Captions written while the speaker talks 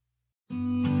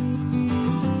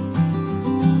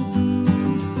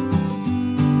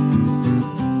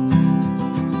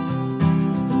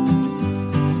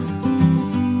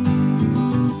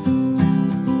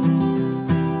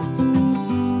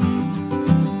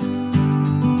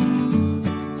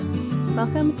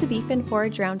Welcome to Beef and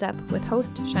Forage Roundup with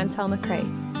host Chantal McCrae.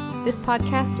 This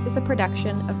podcast is a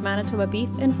production of Manitoba Beef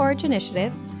and Forage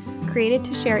Initiatives, created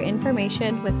to share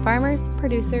information with farmers,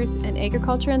 producers, and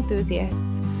agriculture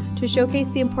enthusiasts to showcase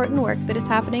the important work that is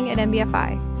happening at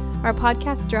MBFI. Our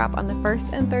podcasts drop on the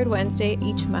first and third Wednesday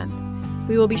each month.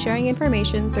 We will be sharing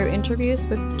information through interviews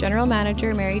with General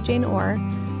Manager Mary Jane Orr,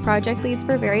 project leads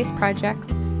for various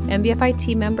projects, MBFI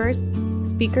team members,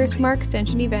 speakers from our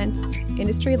extension events,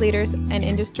 industry leaders, and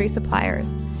industry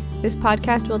suppliers. This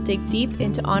podcast will dig deep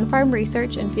into on-farm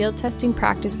research and field testing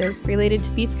practices related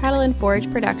to beef cattle and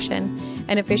forage production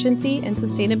and efficiency and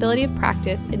sustainability of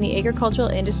practice in the agricultural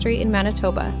industry in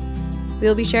Manitoba. We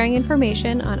will be sharing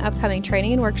information on upcoming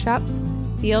training and workshops,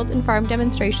 field and farm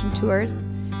demonstration tours,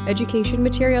 education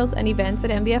materials and events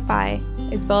at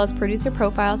MBFI, as well as producer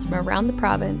profiles from around the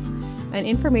province, and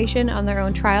information on their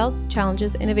own trials,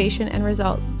 challenges, innovation, and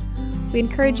results. We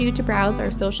encourage you to browse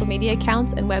our social media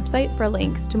accounts and website for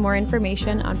links to more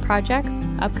information on projects,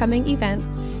 upcoming events,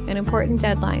 and important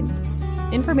deadlines.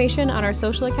 Information on our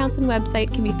social accounts and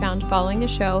website can be found following the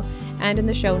show and in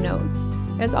the show notes.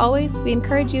 As always, we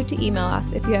encourage you to email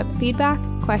us if you have feedback,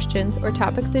 questions, or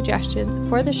topic suggestions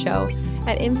for the show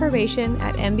at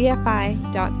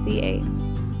information@mbfi.ca.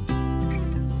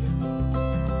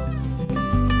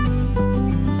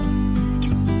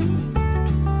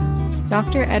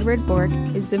 Dr. Edward Bork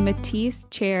is the Matisse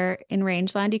Chair in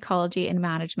Rangeland Ecology and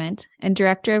Management and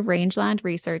Director of Rangeland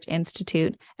Research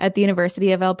Institute at the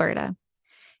University of Alberta.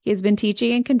 He has been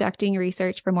teaching and conducting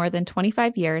research for more than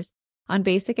 25 years on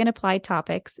basic and applied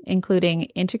topics, including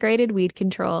integrated weed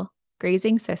control,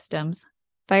 grazing systems,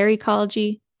 fire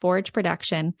ecology, forage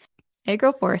production,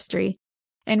 agroforestry,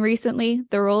 and recently,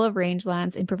 the role of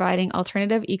rangelands in providing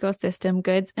alternative ecosystem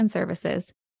goods and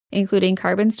services, including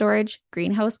carbon storage,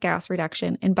 greenhouse gas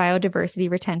reduction, and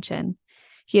biodiversity retention.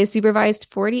 He has supervised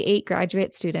 48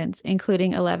 graduate students,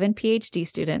 including 11 PhD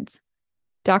students.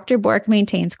 Dr. Bork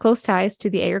maintains close ties to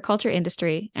the agriculture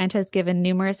industry and has given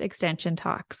numerous extension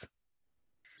talks.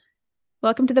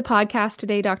 Welcome to the podcast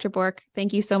today, Dr. Bork.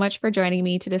 Thank you so much for joining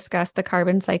me to discuss the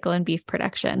carbon cycle in beef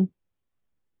production.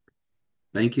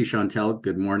 Thank you, Chantal.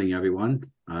 Good morning,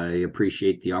 everyone. I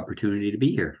appreciate the opportunity to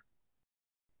be here.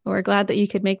 We're glad that you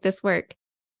could make this work.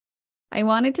 I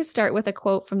wanted to start with a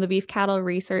quote from the Beef Cattle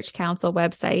Research Council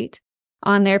website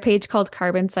on their page called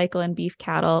Carbon Cycle in Beef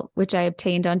Cattle, which I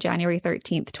obtained on January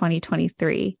 13th,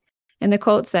 2023. And the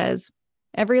quote says,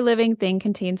 "Every living thing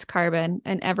contains carbon,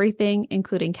 and everything,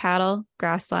 including cattle,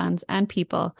 grasslands, and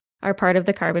people, are part of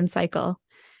the carbon cycle.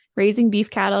 Raising beef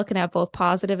cattle can have both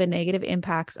positive and negative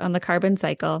impacts on the carbon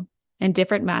cycle, and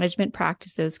different management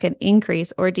practices can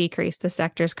increase or decrease the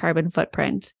sector's carbon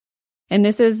footprint." And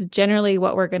this is generally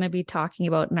what we're going to be talking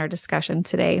about in our discussion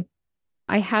today.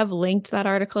 I have linked that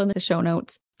article in the show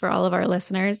notes for all of our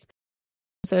listeners.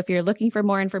 So if you're looking for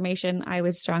more information, I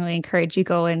would strongly encourage you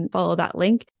go and follow that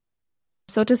link.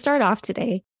 So to start off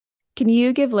today, can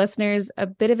you give listeners a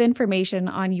bit of information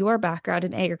on your background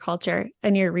in agriculture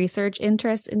and your research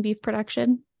interests in beef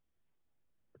production?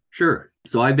 Sure.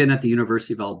 So I've been at the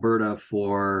University of Alberta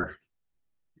for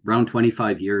around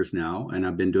 25 years now, and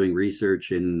I've been doing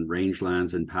research in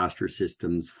rangelands and pasture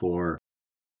systems for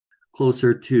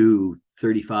closer to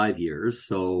 35 years,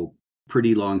 so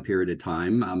pretty long period of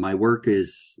time. My work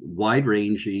is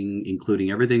wide-ranging,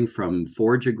 including everything from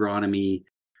forage agronomy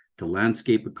to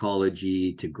landscape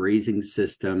ecology to grazing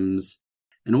systems.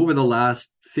 And over the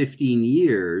last 15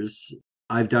 years,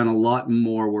 I've done a lot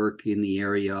more work in the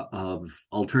area of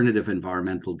alternative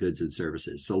environmental goods and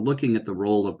services. So looking at the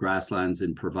role of grasslands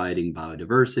in providing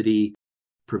biodiversity,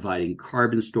 providing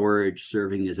carbon storage,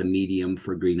 serving as a medium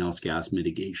for greenhouse gas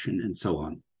mitigation, and so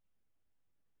on.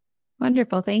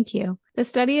 Wonderful. Thank you. The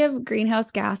study of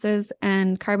greenhouse gases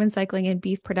and carbon cycling in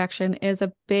beef production is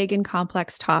a big and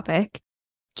complex topic.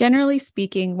 Generally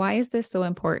speaking, why is this so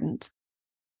important?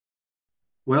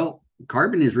 Well,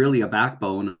 carbon is really a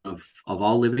backbone of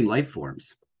all living life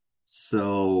forms.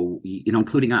 So,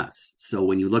 including us. So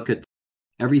when you look at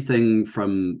everything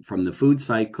from the food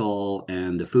cycle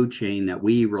and the food chain that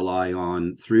we rely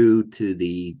on through to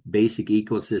the basic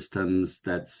ecosystems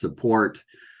that support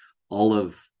all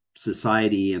of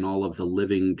society and all of the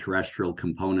living terrestrial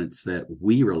components that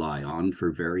we rely on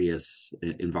for various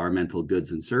environmental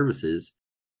goods and services,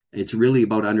 it's really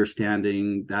about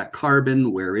understanding that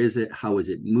carbon. Where is it? How is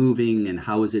it moving? And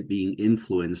how is it being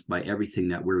influenced by everything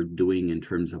that we're doing in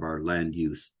terms of our land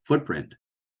use footprint?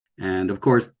 And of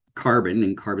course, carbon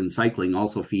and carbon cycling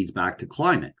also feeds back to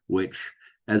climate, which,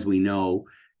 as we know,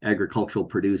 agricultural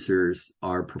producers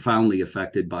are profoundly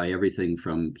affected by everything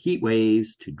from heat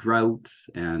waves to drought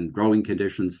and growing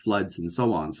conditions, floods, and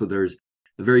so on. So there's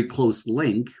a very close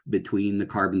link between the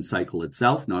carbon cycle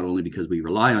itself, not only because we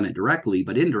rely on it directly,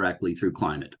 but indirectly through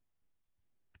climate.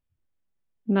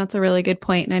 And that's a really good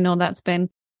point. And I know that's been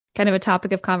kind of a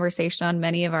topic of conversation on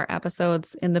many of our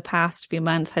episodes in the past few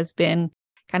months, has been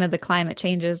kind of the climate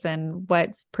changes and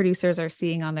what producers are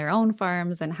seeing on their own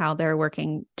farms and how they're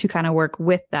working to kind of work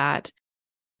with that.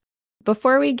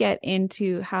 Before we get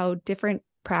into how different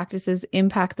practices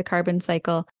impact the carbon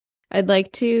cycle, I'd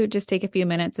like to just take a few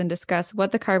minutes and discuss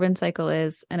what the carbon cycle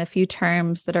is and a few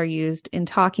terms that are used in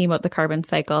talking about the carbon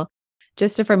cycle,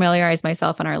 just to familiarize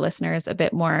myself and our listeners a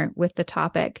bit more with the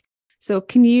topic. So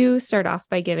can you start off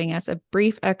by giving us a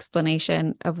brief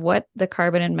explanation of what the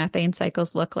carbon and methane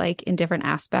cycles look like in different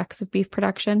aspects of beef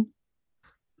production?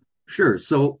 Sure.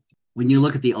 So when you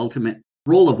look at the ultimate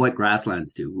role of what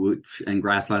grasslands do, and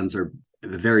grasslands are a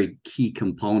very key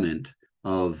component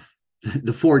of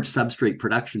the forage substrate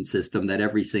production system that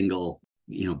every single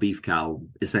beef cow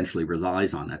essentially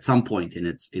relies on at some point in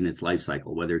its life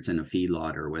cycle, whether it's in a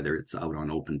feedlot or whether it's out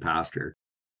on open pasture.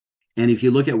 And if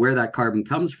you look at where that carbon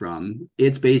comes from,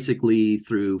 it's basically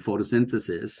through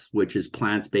photosynthesis, which is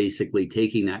plants basically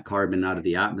taking that carbon out of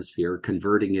the atmosphere,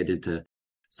 converting it into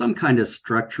some kind of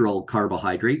structural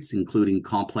carbohydrates, including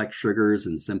complex sugars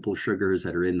and simple sugars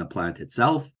that are in the plant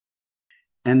itself.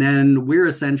 And then we're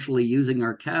essentially using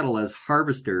our cattle as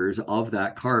harvesters of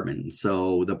that carbon.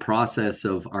 So the process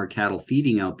of our cattle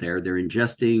feeding out there, they're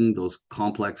ingesting those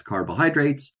complex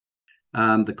carbohydrates.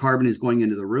 The carbon is going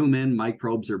into the rumen,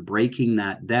 microbes are breaking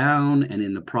that down, and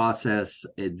in the process,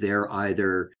 they're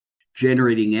either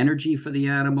generating energy for the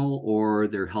animal or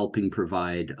they're helping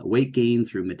provide weight gain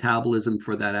through metabolism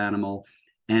for that animal.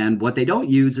 And what they don't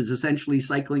use is essentially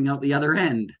cycling out the other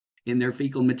end in their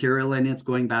fecal material, and it's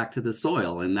going back to the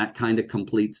soil, and that kind of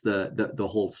completes the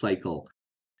whole cycle.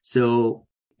 So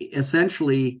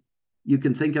essentially, you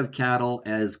can think of cattle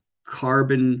as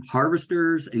carbon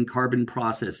harvesters and carbon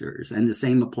processors, and the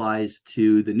same applies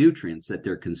to the nutrients that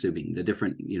they're consuming, the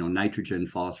different nitrogen,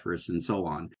 phosphorus, and so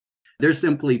on. They're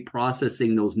simply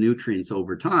processing those nutrients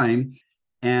over time,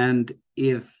 and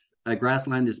if a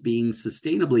grassland is being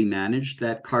sustainably managed,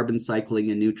 that carbon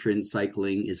cycling and nutrient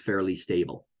cycling is fairly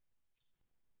stable.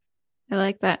 I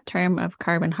like that term of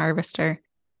carbon harvester.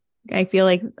 I feel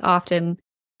like often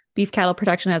beef cattle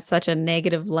production has such a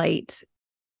negative light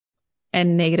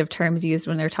and negative terms used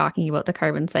when they're talking about the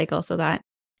carbon cycle. So that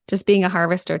just being a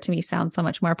harvester to me sounds so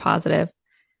much more positive.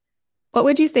 What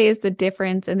would you say is the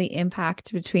difference in the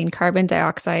impact between carbon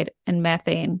dioxide and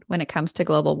methane when it comes to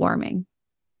global warming?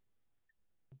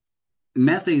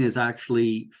 Methane is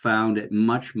actually found at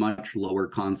much, much lower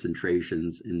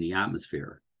concentrations in the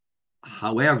atmosphere.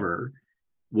 However,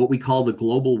 what we call the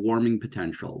global warming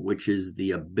potential, which is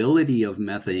the ability of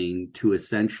methane to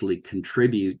essentially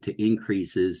contribute to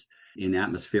increases in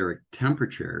atmospheric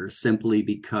temperature, simply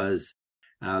because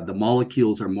the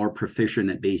molecules are more proficient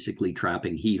at basically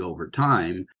trapping heat over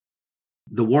time.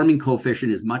 The warming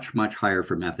coefficient is much, much higher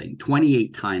for methane,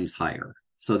 28 times higher.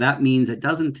 So that means it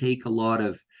doesn't take a lot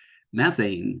of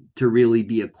methane to really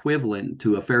be equivalent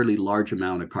to a fairly large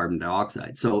amount of carbon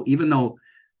dioxide. So even though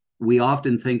we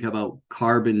often think about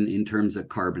carbon in terms of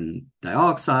carbon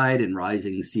dioxide and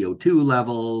rising CO2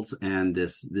 levels and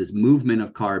this movement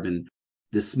of carbon,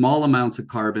 the small amounts of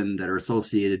carbon that are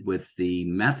associated with the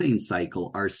methane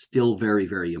cycle are still very,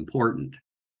 very important.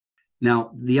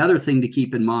 Now, the other thing to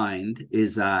keep in mind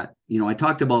is that, I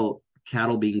talked about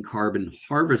cattle being carbon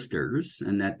harvesters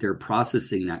and that they're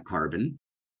processing that carbon.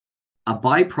 A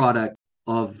byproduct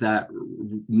of that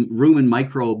rumen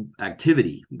microbe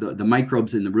activity, the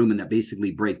microbes in the rumen that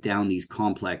basically break down these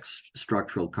complex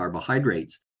structural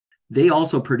carbohydrates, they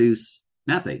also produce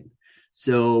methane.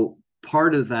 So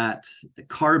part of that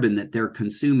carbon that they're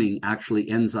consuming actually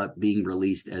ends up being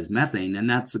released as methane. And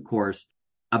that's, of course,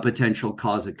 a potential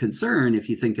cause of concern if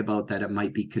you think about that it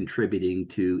might be contributing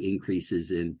to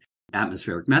increases in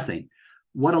atmospheric methane.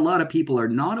 What a lot of people are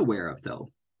not aware of,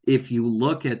 though, if you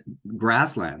look at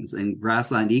grasslands and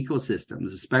grassland ecosystems,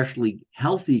 especially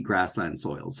healthy grassland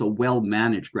soils, so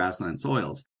well-managed grassland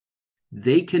soils,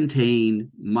 they contain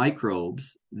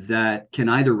microbes that can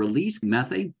either release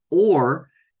methane or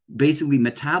basically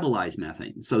metabolize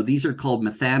methane. So these are called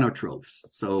methanotrophs.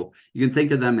 So you can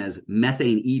think of them as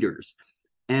methane eaters.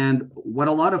 And what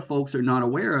a lot of folks are not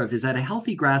aware of is that a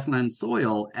healthy grassland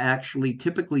soil actually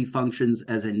typically functions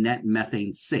as a net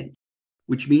methane sink,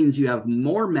 which means you have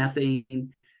more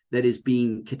methane that is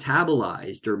being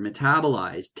catabolized or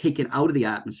metabolized, taken out of the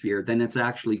atmosphere than it's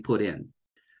actually put in.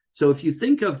 So if you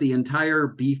think of the entire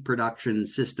beef production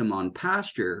system on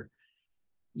pasture,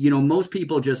 most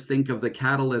people just think of the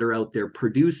cattle that are out there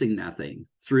producing methane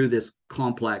through this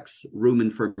complex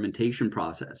rumen fermentation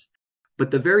process.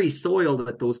 But the very soil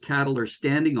that those cattle are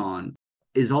standing on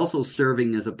is also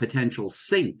serving as a potential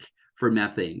sink for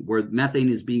methane, where methane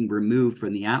is being removed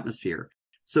from the atmosphere.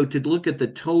 So to look at the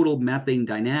total methane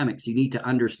dynamics, you need to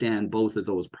understand both of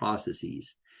those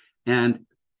processes. And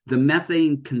the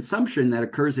methane consumption that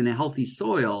occurs in a healthy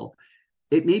soil,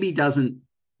 it maybe doesn't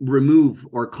remove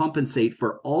or compensate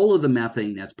for all of the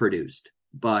methane that's produced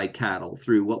by cattle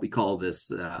through what we call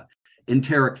this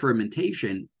enteric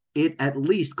fermentation. It at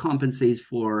least compensates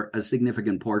for a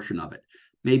significant portion of it,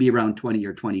 maybe around 20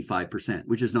 or 25%,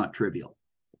 which is not trivial.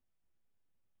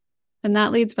 And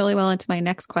that leads really well into my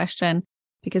next question,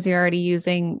 because you're already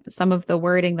using some of the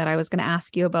wording that I was going to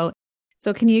ask you about.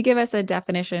 So can you give us a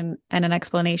definition and an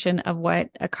explanation of what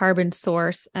a carbon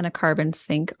source and a carbon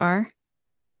sink are?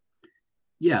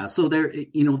 Yeah, so there,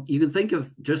 you can think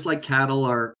of just like cattle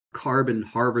are carbon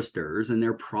harvesters, and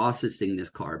they're processing this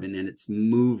carbon and it's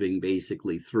moving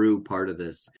basically through part of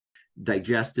this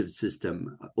digestive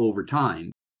system over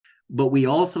time. But we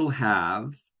also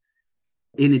have,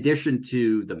 in addition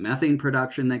to the methane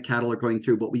production that cattle are going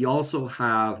through, but we also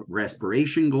have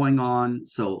respiration going on.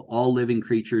 So all living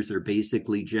creatures are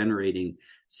basically generating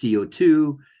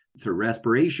CO2 through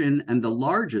respiration. And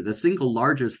the single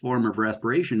largest form of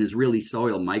respiration is really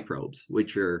soil microbes,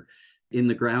 which are in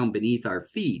the ground beneath our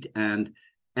feet. And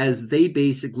as they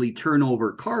basically turn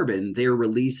over carbon, they're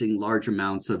releasing large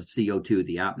amounts of CO2 to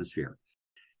the atmosphere.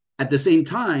 At the same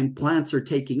time, plants are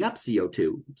taking up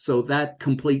CO2. So that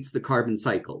completes the carbon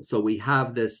cycle. So we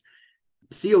have this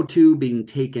CO2 being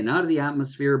taken out of the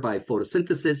atmosphere by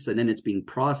photosynthesis, and then it's being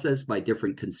processed by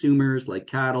different consumers like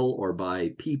cattle or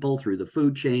by people through the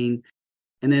food chain.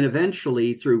 And then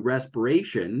eventually through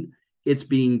respiration, it's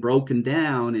being broken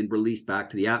down and released back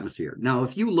to the atmosphere. Now,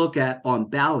 if you look at on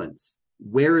balance,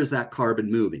 where is that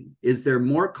carbon moving? Is there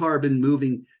more carbon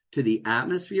moving to the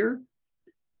atmosphere?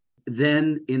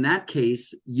 Then in that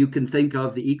case, you can think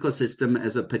of the ecosystem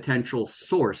as a potential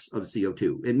source of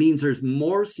CO2. It means there's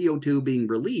more CO2 being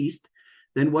released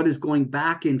than what is going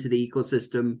back into the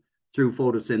ecosystem through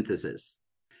photosynthesis.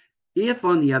 If,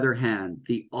 on the other hand,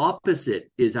 the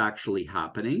opposite is actually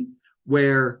happening,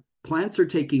 where plants are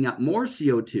taking up more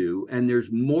CO2 and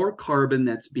there's more carbon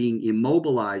that's being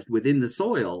immobilized within the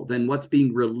soil than what's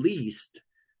being released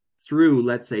through,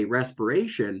 let's say,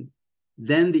 respiration,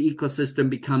 then the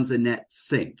ecosystem becomes a net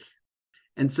sink.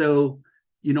 And so,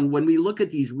 when we look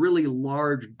at these really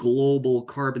large global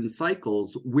carbon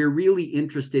cycles, we're really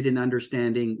interested in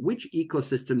understanding which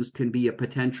ecosystems can be a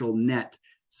potential net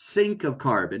sink of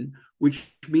carbon,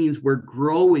 which means we're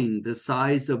growing the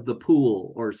size of the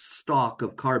pool or stock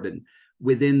of carbon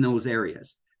within those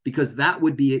areas, because that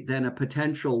would be then a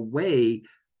potential way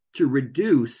to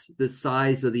reduce the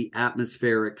size of the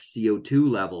atmospheric CO2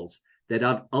 levels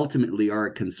that ultimately are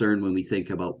a concern when we think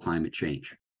about climate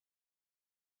change.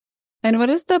 And what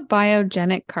is the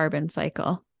biogenic carbon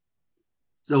cycle?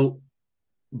 So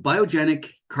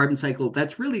biogenic carbon cycle,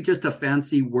 that's really just a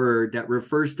fancy word that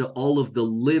refers to all of the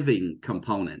living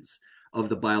components of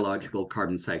the biological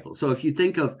carbon cycle. So if you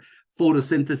think of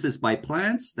photosynthesis by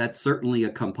plants, that's certainly a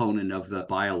component of the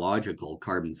biological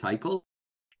carbon cycle.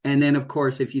 And then, of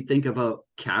course, if you think about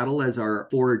cattle as our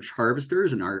forage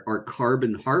harvesters and our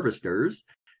carbon harvesters,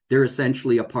 they're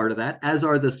essentially a part of that, as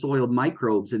are the soil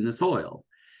microbes in the soil.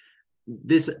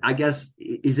 This, I guess,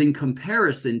 is in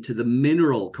comparison to the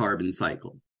mineral carbon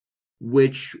cycle,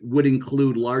 which would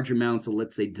include large amounts of,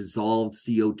 let's say, dissolved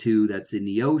CO2 that's in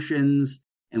the oceans.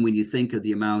 And when you think of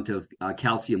the amount of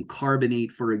calcium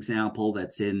carbonate, for example,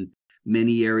 that's in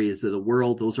many areas of the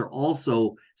world, those are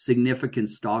also significant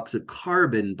stocks of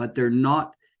carbon, but they're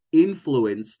not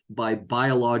influenced by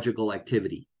biological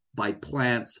activity, by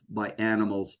plants, by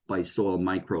animals, by soil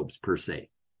microbes per se.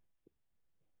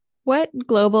 What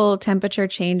global temperature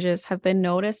changes have been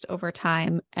noticed over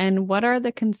time, and what are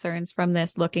the concerns from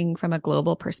this looking from a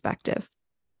global perspective?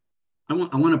 I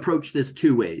want to approach this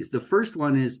two ways. The first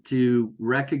one is to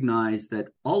recognize that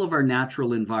all of our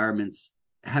natural environments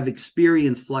have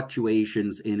experienced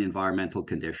fluctuations in environmental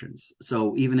conditions.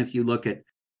 So even if you look at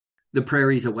the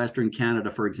prairies of Western Canada,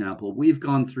 for example, we've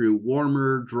gone through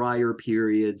warmer, drier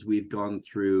periods. We've gone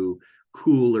through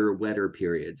cooler, wetter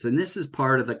periods. And this is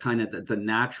part of the kind of the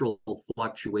natural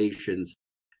fluctuations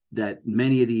that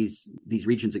many of these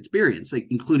regions experience,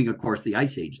 including, of course, the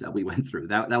ice age that we went through.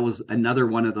 That was another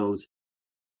one of those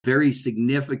very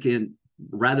significant,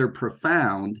 rather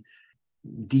profound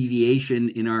deviation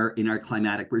in our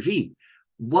climatic regime.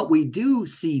 What we do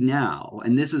see now,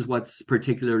 and this is what's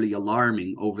particularly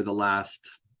alarming over the last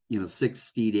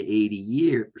 60 to 80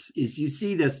 years, is you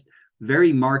see this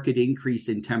very marked increase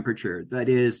in temperature. That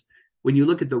is, when you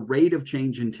look at the rate of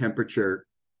change in temperature,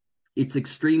 it's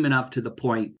extreme enough to the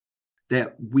point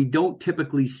that we don't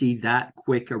typically see that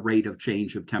quick a rate of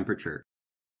change of temperature.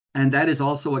 And that is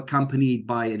also accompanied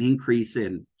by an increase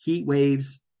in heat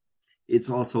waves. It's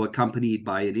also accompanied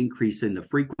by an increase in the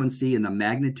frequency and the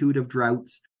magnitude of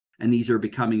droughts. And these are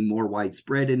becoming more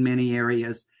widespread in many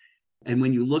areas. And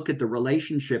when you look at the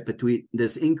relationship between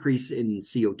this increase in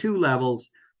CO2 levels,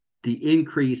 the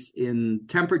increase in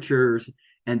temperatures,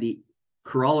 and the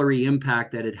corollary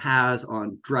impact that it has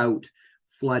on drought,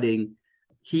 flooding,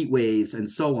 heat waves, and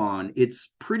so on,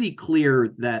 it's pretty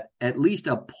clear that at least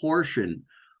a portion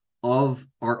of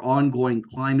our ongoing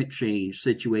climate change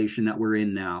situation that we're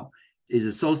in now is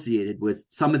associated with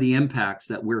some of the impacts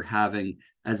that we're having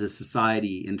as a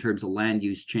society in terms of land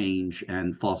use change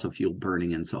and fossil fuel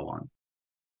burning and so on.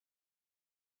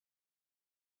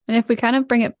 And if we kind of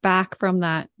bring it back from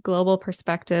that global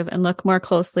perspective and look more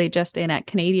closely just in at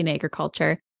Canadian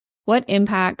agriculture, what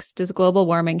impacts does global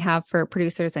warming have for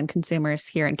producers and consumers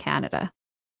here in Canada?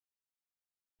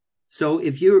 So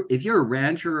if you're a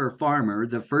rancher or farmer,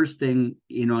 the first thing,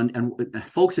 and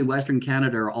folks in Western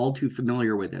Canada are all too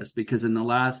familiar with this, because in the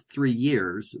last 3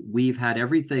 years, we've had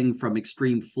everything from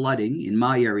extreme flooding in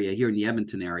my area here in the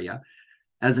Edmonton area.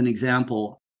 As an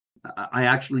example, I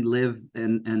actually live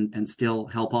and still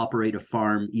help operate a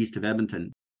farm east of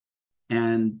Edmonton.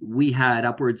 And we had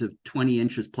upwards of 20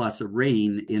 inches plus of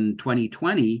rain in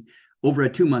 2020 over a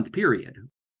 2-month period.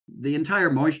 The entire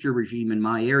moisture regime in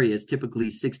my area is typically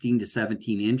 16 to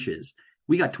 17 inches.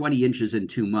 We got 20 inches in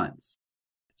 2 months.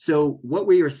 So what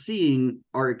we are seeing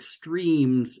are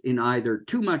extremes in either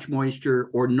too much moisture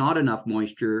or not enough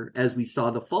moisture, as we saw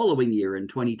the following year in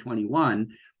 2021.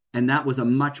 And that was a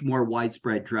much more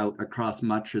widespread drought across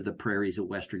much of the prairies of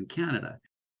Western Canada.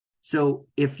 So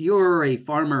if you're a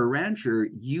farmer or rancher,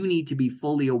 you need to be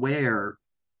fully aware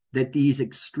that these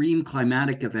extreme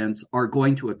climatic events are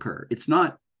going to occur. It's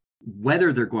not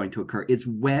whether they're going to occur, it's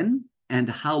when and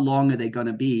how long are they going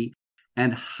to be,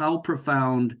 and how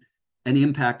profound an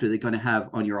impact are they going to have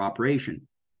on your operation.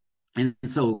 And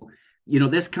so,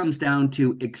 this comes down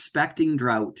to expecting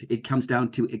drought. It comes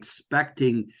down to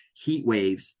expecting heat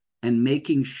waves and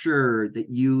making sure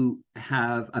that you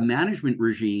have a management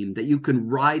regime that you can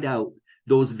ride out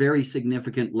those very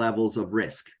significant levels of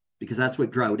risk, because that's what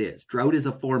drought is. Drought is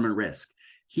a form of risk.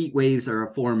 Heat waves are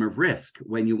a form of risk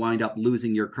when you wind up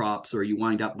losing your crops or you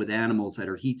wind up with animals that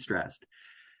are heat stressed.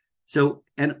 So,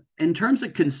 and in terms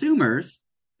of consumers,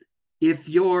 if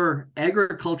your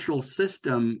agricultural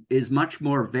system is much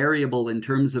more variable in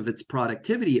terms of its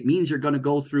productivity, it means you're going to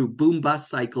go through boom-bust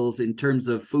cycles in terms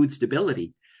of food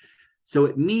stability. So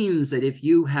it means that if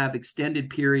you have extended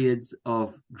periods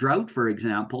of drought, for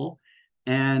example,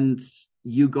 and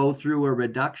you go through a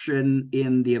reduction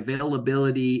in the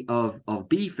availability of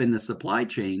beef in the supply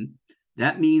chain,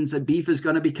 that means that beef is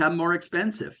going to become more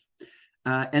expensive.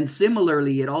 And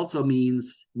similarly, it also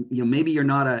means, maybe you're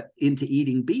not into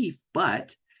eating beef,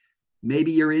 but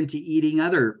maybe you're into eating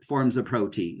other forms of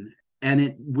protein. And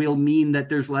it will mean that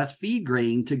there's less feed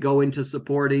grain to go into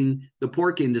supporting the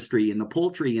pork industry and the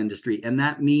poultry industry. And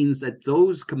that means that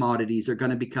those commodities are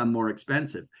going to become more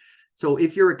expensive. So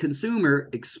if you're a consumer,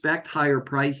 expect higher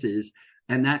prices,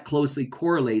 and that closely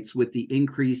correlates with the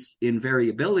increase in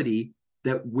variability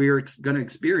that we're going to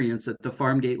experience at the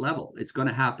farm gate level. It's going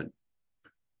to happen.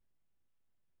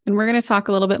 And we're going to talk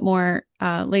a little bit more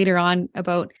later on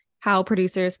about how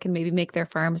producers can maybe make their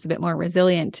farms a bit more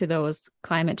resilient to those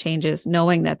climate changes,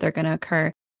 knowing that they're going to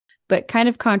occur. But kind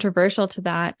of controversial to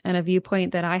that, and a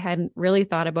viewpoint that I hadn't really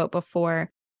thought about before,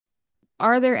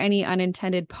 are there any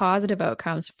unintended positive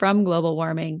outcomes from global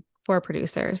warming for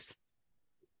producers?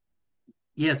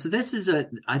 Yeah, so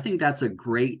I think that's a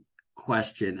great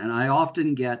question. And I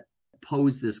often get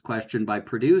posed this question by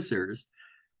producers.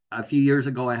 A few years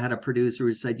ago, I had a producer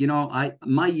who said,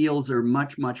 my yields are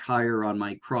much, much higher on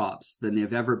my crops than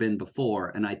they've ever been before.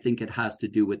 And I think it has to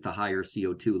do with the higher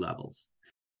CO2 levels.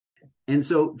 And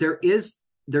so there is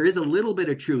a little bit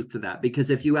of truth to that, because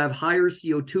if you have higher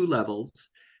CO2 levels,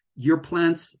 your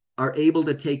plants are able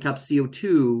to take up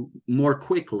CO2 more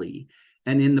quickly.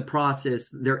 And in the process,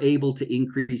 they're able to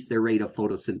increase their rate of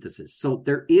photosynthesis. So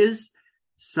there is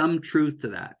some truth to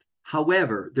that.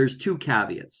 However, there's 2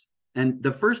 caveats. And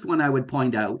the first one I would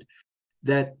point out,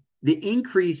 that the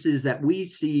increases that we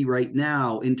see right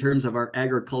now in terms of our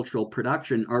agricultural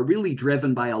production are really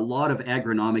driven by a lot of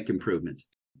agronomic improvements.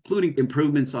 including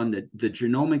improvements on the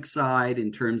genomic side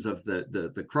in terms of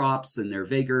the crops and their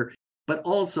vigor, but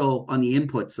also on the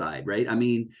input side, right? I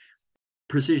mean,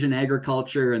 precision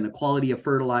agriculture and the quality of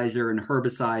fertilizer and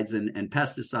herbicides and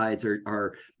pesticides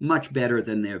are much better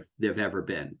than they've ever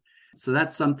been. So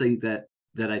that's something that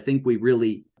I think we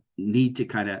really need to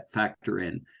kind of factor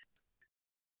in.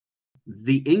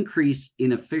 The increase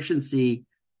in efficiency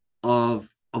of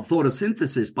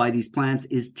photosynthesis by these plants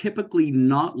is typically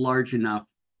not large enough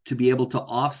to be able to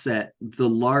offset the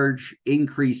large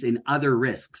increase in other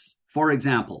risks. For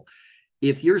example,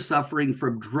 if you're suffering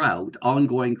from drought,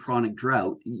 ongoing chronic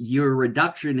drought, your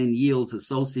reduction in yields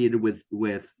associated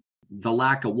with the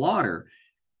lack of water,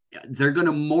 they're going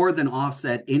to more than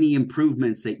offset any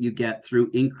improvements that you get through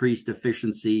increased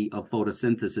efficiency of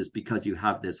photosynthesis because you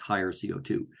have this higher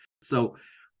CO2. So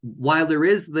while there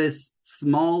is this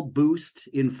small boost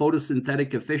in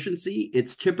photosynthetic efficiency,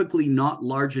 it's typically not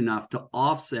large enough to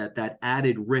offset that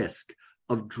added risk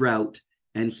of drought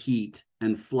and heat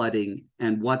and flooding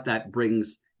and what that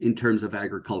brings in terms of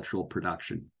agricultural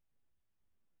production.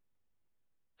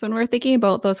 So when we're thinking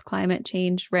about those climate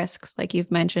change risks, like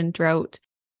you've mentioned, drought,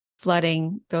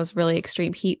 flooding, those really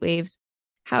extreme heat waves,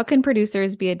 how can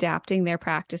producers be adapting their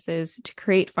practices to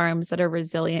create farms that are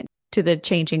resilient to the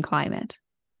changing climate?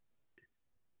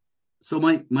 So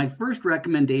my first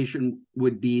recommendation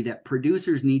would be that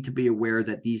producers need to be aware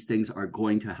that these things are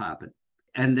going to happen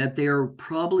and that they're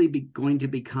probably going to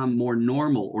become more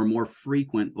normal or more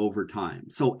frequent over time.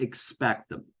 So expect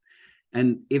them.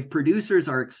 And if producers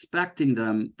are expecting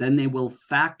them, then they will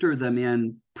factor them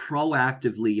in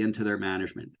proactively into their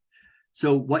management.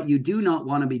 So what you do not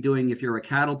want to be doing if you're a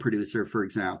cattle producer, for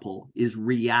example, is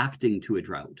reacting to a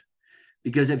drought.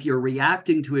 Because if you're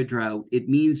reacting to a drought, it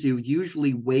means you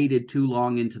usually waited too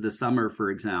long into the summer,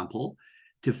 for example,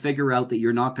 to figure out that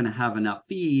you're not going to have enough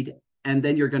feed. And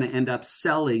then you're going to end up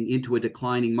selling into a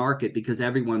declining market because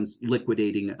everyone's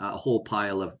liquidating a whole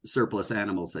pile of surplus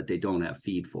animals that they don't have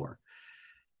feed for.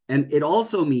 And it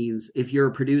also means if you're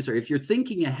a producer, if you're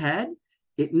thinking ahead,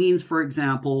 it means, for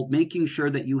example, making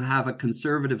sure that you have a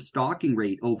conservative stocking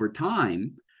rate over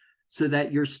time so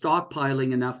that you're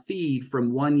stockpiling enough feed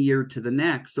from one year to the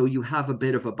next so you have a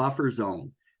bit of a buffer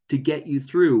zone to get you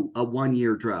through a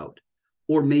 1-year drought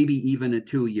or maybe even a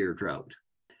 2-year drought.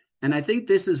 And I think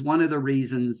this is one of the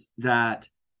reasons that,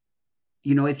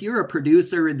 you know, if you're a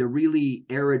producer in the really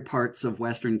arid parts of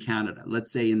Western Canada,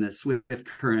 let's say in the Swift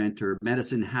Current or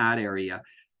Medicine Hat area,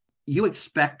 you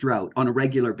expect drought on a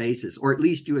regular basis, or at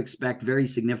least you expect very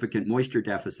significant moisture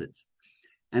deficits.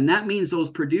 And that means those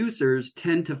producers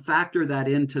tend to factor that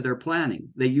into their planning.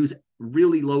 They use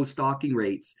really low stocking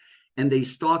rates and they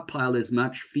stockpile as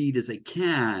much feed as they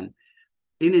can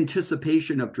in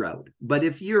anticipation of drought. But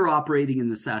if you're operating in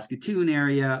the Saskatoon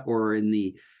area or in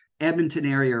the Edmonton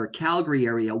area or Calgary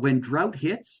area, when drought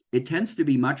hits, it tends to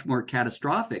be much more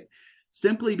catastrophic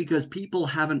simply because people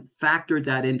haven't factored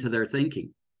that into their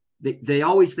thinking. They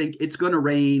always think it's going to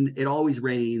rain. It always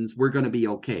rains. We're going to be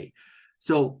okay.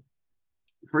 So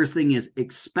first thing is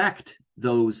expect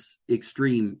those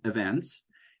extreme events,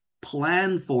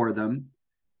 plan for them,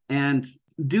 and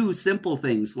do simple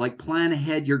things like plan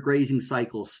ahead your grazing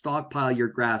cycles, stockpile your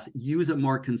grass, use a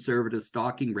more conservative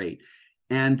stocking rate.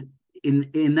 And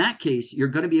in that case, you're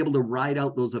going to be able to ride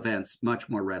out those events much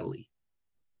more readily.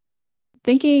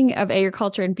 Thinking of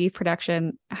agriculture and beef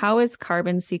production, how is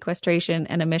carbon sequestration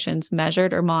and emissions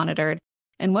measured or monitored?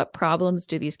 And what problems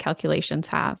do these calculations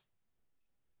have?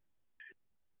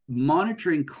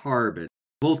 Monitoring carbon,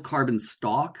 both carbon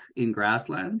stock in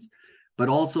grasslands, but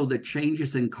also the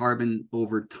changes in carbon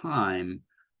over time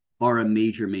are a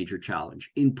major, major challenge.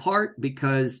 In part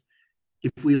because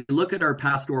if we look at our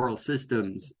pastoral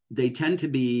systems, they tend to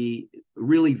be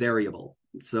really variable.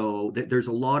 So there's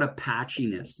a lot of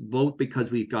patchiness, both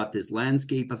because we've got this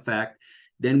landscape effect,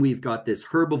 then we've got this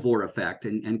herbivore effect,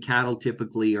 and cattle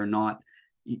typically are not,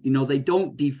 you know, they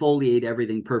don't defoliate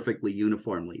everything perfectly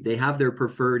uniformly. They have their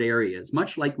preferred areas,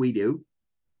 much like we do.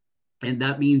 And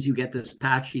that means you get this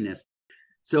patchiness.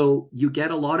 So you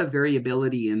get a lot of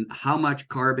variability in how much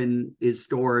carbon is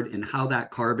stored and how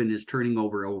that carbon is turning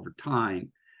over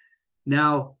time.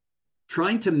 Now,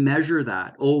 trying to measure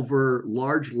that over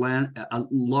a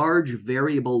large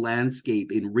variable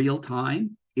landscape in real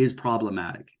time is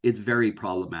problematic. It's very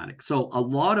problematic. So a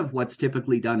lot of what's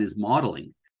typically done is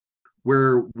modeling,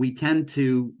 where we tend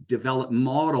to develop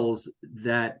models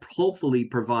that hopefully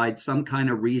provide some kind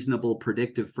of reasonable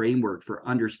predictive framework for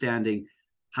understanding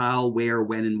how, where,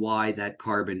 when, and why that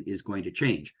carbon is going to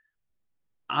change.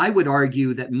 I would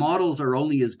argue that models are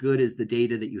only as good as the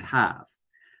data that you have.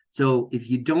 So if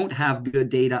you don't have good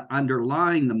data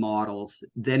underlying the models,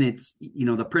 then it's,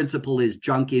 the principle is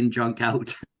junk in, junk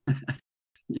out.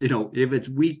 If it's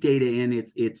weak data in,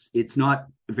 it's not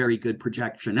a very good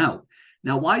projection out.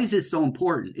 Now, why is this so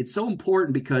important? It's so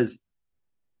important because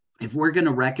if we're going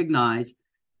to recognize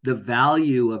the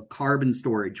value of carbon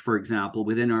storage, for example,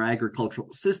 within our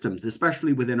agricultural systems,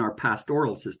 especially within our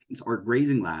pastoral systems, our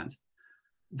grazing lands,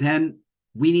 then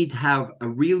we need to have a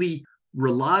really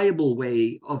reliable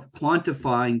way of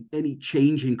quantifying any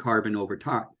change in carbon over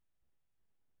time.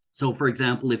 So, for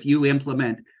example, if you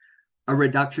implement a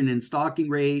reduction in stocking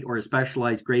rate or a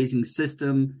specialized grazing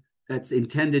system that's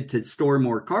intended to store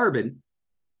more carbon,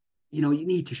 you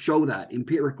need to show that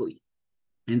empirically.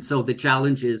 And so the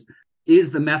challenge is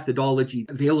the methodology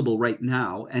available right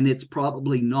now? And it's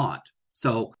probably not.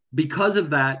 So because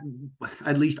of that,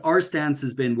 at least our stance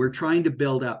has been, we're trying to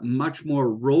build up much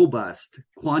more robust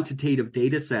quantitative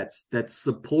data sets that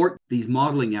support these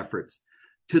modeling efforts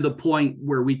to the point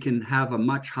where we can have a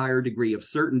much higher degree of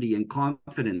certainty and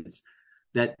confidence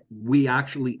that we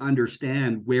actually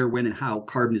understand where, when, and how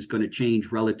carbon is going to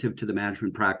change relative to the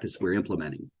management practice we're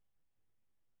implementing.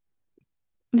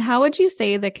 And how would you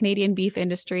say the Canadian beef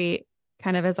industry,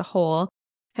 kind of as a whole,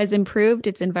 has improved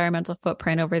its environmental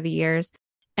footprint over the years?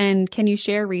 And can you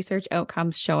share research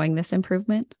outcomes showing this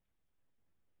improvement?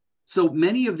 So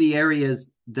many of the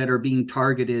areas that are being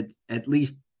targeted, at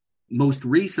least most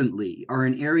recently, are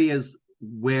in areas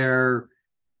where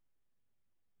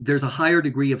there's a higher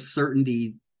degree of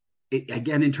certainty,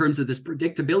 again, in terms of this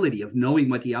predictability of knowing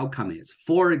what the outcome is.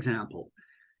 For example,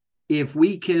 if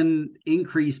we can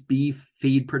increase beef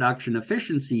feed production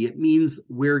efficiency, it means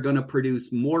we're going to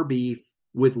produce more beef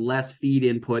with less feed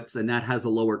inputs, and that has a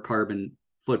lower carbon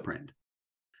footprint.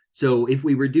 So if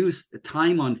we reduce the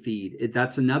time on feed,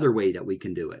 that's another way that we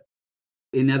can do it.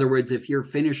 In other words, if you're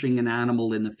finishing an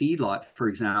animal in the feedlot, for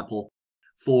example,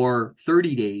 for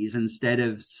 30 days instead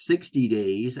of 60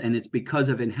 days, and it's because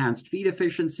of enhanced feed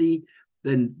efficiency,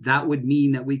 then that would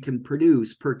mean that we can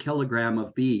produce per kilogram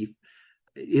of beef.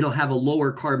 It'll have a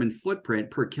lower carbon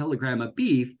footprint per kilogram of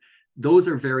beef. Those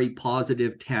are very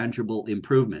positive, tangible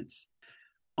improvements.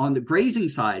 On the grazing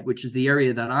side, which is the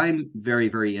area that I'm very,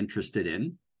 very interested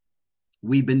in,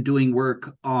 we've been doing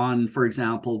work on, for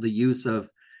example, the use of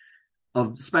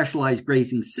specialized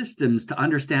grazing systems to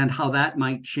understand how that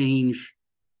might change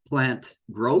plant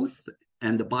growth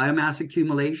and the biomass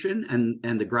accumulation,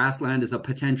 and the grassland is a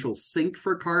potential sink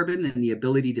for carbon and the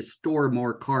ability to store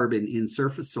more carbon in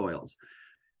surface soils.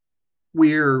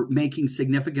 We're making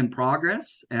significant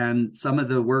progress, and some of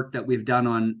the work that we've done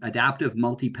on adaptive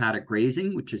multi-paddock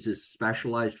grazing, which is a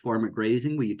specialized form of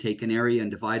grazing where you take an area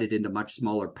and divide it into much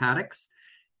smaller paddocks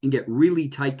and get really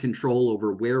tight control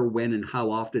over where, when, and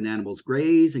how often animals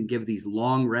graze, and give these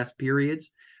long rest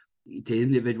periods to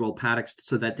individual paddocks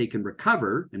so that they can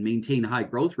recover and maintain high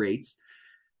growth rates.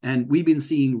 And we've been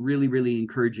seeing really, really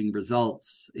encouraging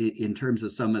results in terms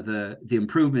of some of the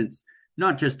improvements,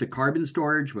 not just to carbon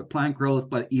storage with plant growth,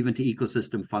 but even to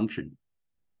ecosystem function.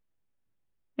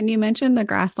 And you mentioned the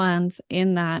grasslands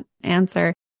in that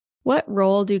answer. What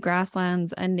role do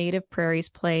grasslands and native prairies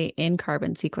play in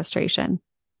carbon sequestration?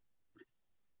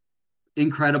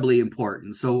 Incredibly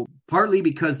important. So partly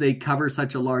because they cover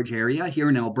such a large area. Here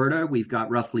in Alberta, we've got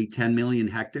roughly 10 million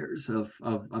hectares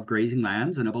of grazing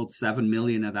lands, and about 7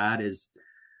 million of that is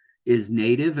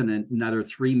native, and another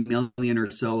 3 million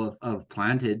or so of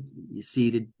planted,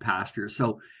 seeded pastures.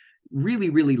 So really,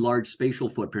 really large spatial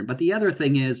footprint. But the other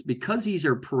thing is, because these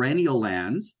are perennial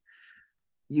lands,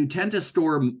 you tend to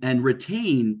store and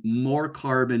retain more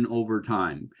carbon over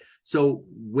time. So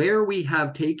where we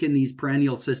have taken these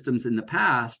perennial systems in the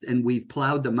past and we've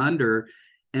plowed them under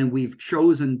and we've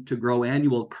chosen to grow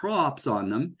annual crops on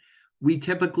them, we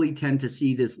typically tend to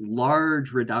see this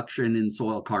large reduction in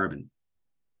soil carbon.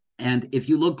 And if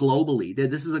you look globally,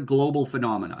 this is a global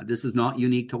phenomenon. This is not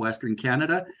unique to Western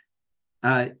Canada.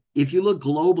 If you look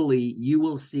globally, you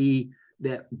will see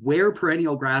that where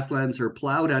perennial grasslands are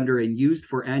plowed under and used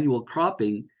for annual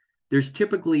cropping, there's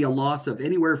typically a loss of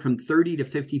anywhere from 30 to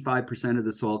 55% of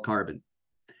the soil carbon.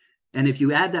 And if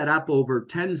you add that up over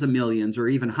tens of millions or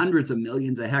even hundreds of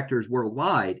millions of hectares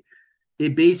worldwide,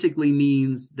 it basically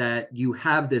means that you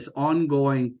have this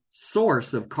ongoing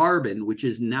source of carbon, which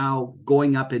is now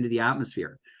going up into the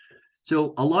atmosphere.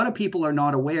 So a lot of people are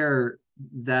not aware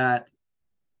that,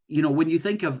 when you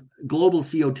think of global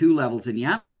CO2 levels in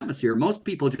the atmosphere, most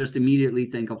people just immediately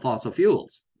think of fossil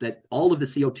fuels, that all of the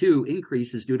CO2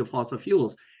 increase is due to fossil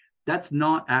fuels. That's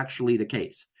not actually the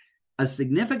case. A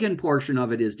significant portion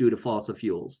of it is due to fossil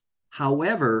fuels.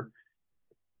 However,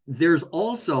 there's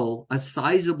also a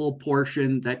sizable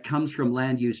portion that comes from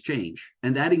land use change.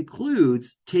 And that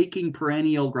includes taking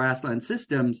perennial grassland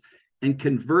systems and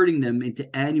converting them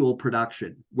into annual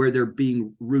production where they're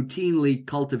being routinely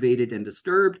cultivated and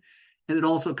disturbed. And it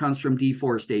also comes from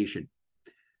deforestation.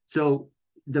 So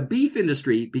the beef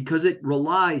industry, because it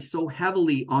relies so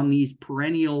heavily on these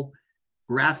perennial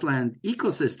grassland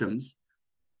ecosystems,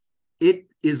 it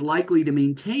is likely to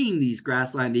maintain these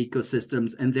grassland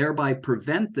ecosystems and thereby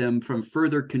prevent them from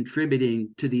further contributing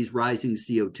to these rising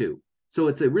CO2. So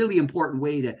it's a really important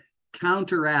way to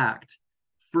counteract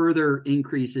further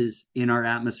increases in our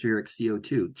atmospheric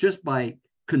CO2 just by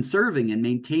conserving and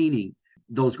maintaining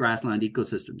those grassland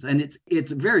ecosystems. And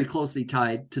it's very closely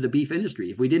tied to the beef industry.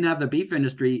 If we didn't have the beef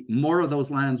industry, more of those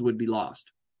lands would be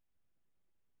lost.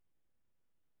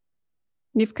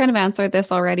 You've kind of answered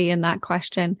this already in that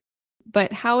question.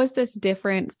 But how is this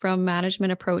different from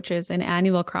management approaches in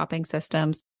annual cropping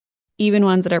systems, even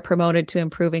ones that are promoted to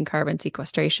improving carbon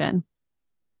sequestration?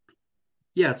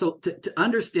 Yeah, so to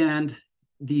understand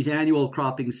these annual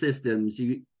cropping systems,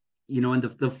 you know, and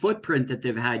the footprint that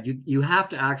they've had, you have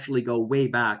to actually go way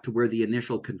back to where the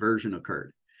initial conversion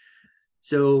occurred.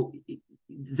 So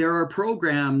there are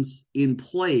programs in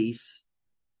place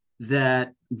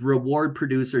that reward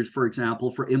producers, for example,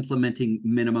 for implementing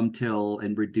minimum till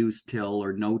and reduced till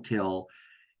or no till.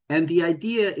 And the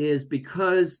idea is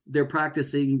because they're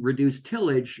practicing reduced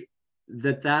tillage,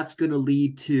 that's going to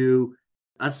lead to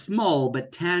a small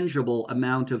but tangible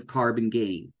amount of carbon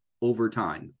gain over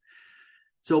time.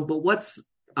 So, but what's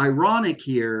ironic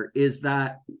here is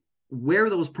that where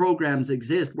those programs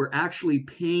exist, we're actually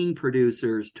paying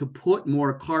producers to put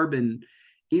more carbon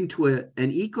into an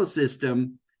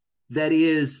ecosystem that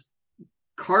is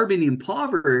carbon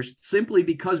impoverished simply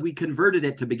because we converted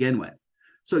it to begin with.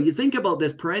 So you think about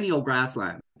this perennial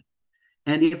grassland,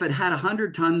 and if it had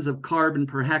 100 tons of carbon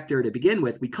per hectare to begin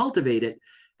with, we cultivate it,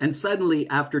 and suddenly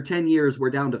after 10 years, we're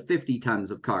down to 50 tons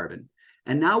of carbon.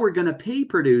 And now we're going to pay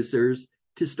producers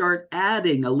to start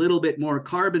adding a little bit more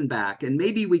carbon back. And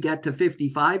maybe we get to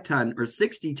 55 ton or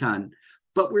 60 ton,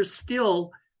 but we're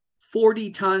still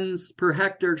 40 tons per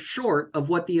hectare short of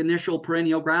what the initial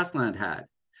perennial grassland had.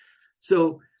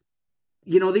 So,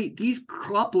 you know, these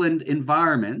cropland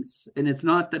environments, and it's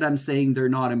not that I'm saying they're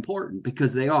not important,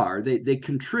 because they are, they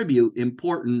contribute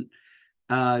important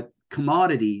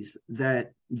commodities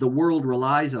that the world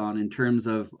relies on in terms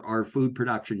of our food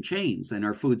production chains and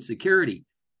our food security.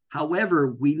 However,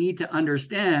 we need to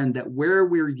understand that where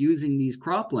we're using these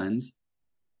croplands,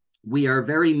 we're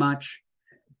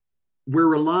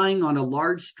relying on a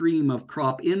large stream of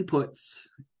crop inputs,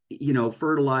 you know,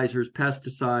 fertilizers,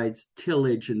 pesticides,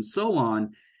 tillage, and so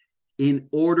on, in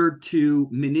order to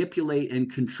manipulate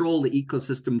and control the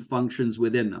ecosystem functions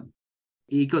within them.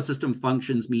 Ecosystem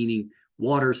functions meaning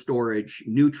water storage,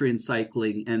 nutrient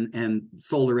cycling, and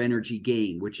solar energy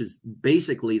gain, which is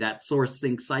basically that source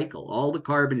sink cycle. All the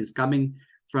carbon is coming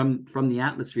from the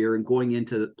atmosphere and going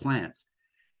into plants.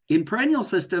 In perennial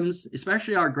systems,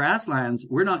 especially our grasslands,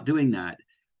 we're not doing that.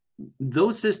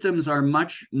 Those systems are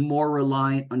much more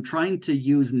reliant on trying to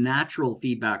use natural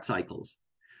feedback cycles.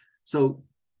 So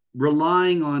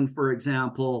relying on, for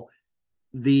example,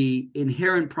 the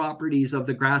inherent properties of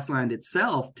the grassland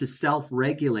itself to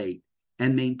self-regulate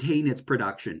and maintain its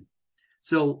production.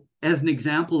 So as an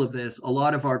example of this, a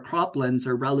lot of our croplands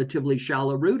are relatively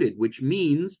shallow rooted, which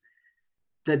means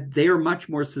that they are much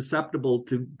more susceptible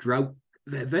to drought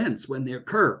events when they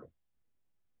occur.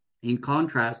 In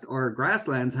contrast, our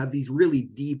grasslands have these really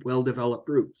deep, well-developed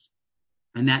roots,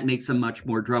 and that makes them much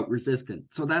more drought resistant.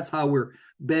 So that's how we're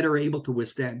better able to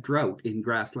withstand drought in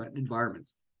grassland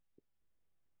environments.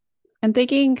 And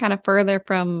thinking kind of further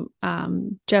from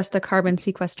just the carbon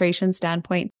sequestration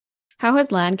standpoint, how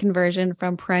has land conversion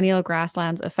from perennial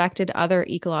grasslands affected other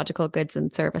ecological goods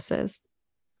and services?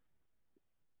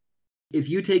 If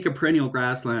you take a perennial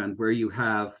grassland where you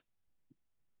have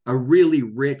a really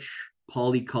rich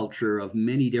polyculture of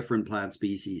many different plant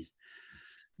species,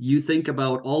 you think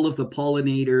about all of the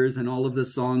pollinators and all of the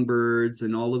songbirds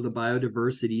and all of the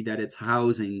biodiversity that it's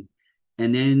housing,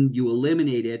 and then you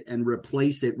eliminate it and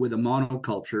replace it with a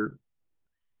monoculture,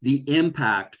 the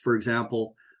impact, for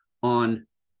example, on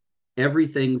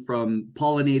everything from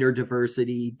pollinator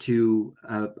diversity to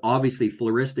obviously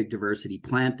floristic diversity,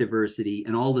 plant diversity,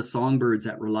 and all the songbirds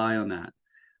that rely on that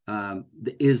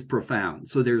is profound.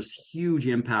 So there's huge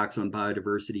impacts on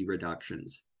biodiversity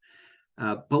reductions.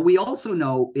 But we also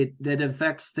know that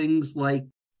affects things like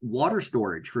water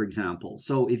storage, for example.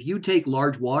 So if you take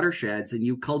large watersheds and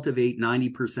you cultivate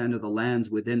 90% of the lands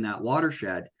within that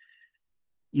watershed,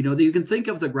 You can think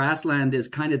of the grassland as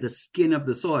kind of the skin of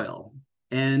the soil.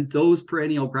 And those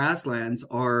perennial grasslands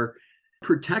are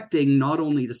protecting not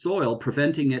only the soil,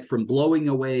 preventing it from blowing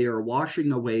away or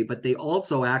washing away, but they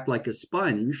also act like a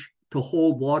sponge to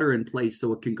hold water in place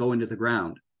so it can go into the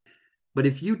ground. But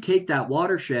if you take that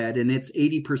watershed and it's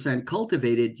 80%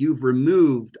 cultivated, you've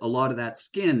removed a lot of that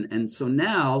skin. And so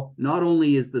now not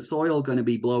only is the soil going to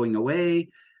be blowing away,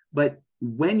 but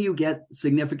when you get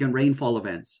significant rainfall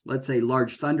events, let's say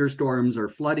large thunderstorms or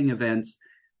flooding events,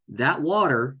 that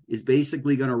water is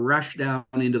basically going to rush down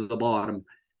into the bottom.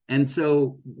 And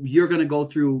so you're going to go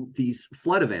through these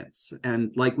flood events,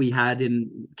 and like we had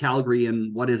in Calgary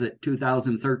in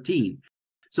 2013.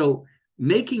 So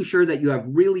making sure that you have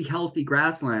really healthy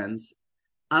grasslands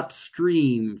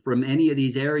upstream from any of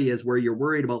these areas where you're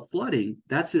worried about flooding,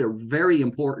 that's a very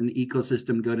important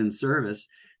ecosystem good and service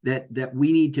that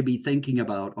we need to be thinking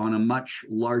about on a much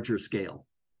larger scale.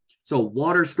 So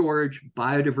water storage,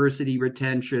 biodiversity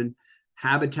retention,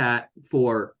 habitat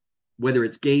for whether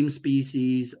it's game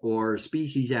species or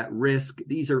species at risk,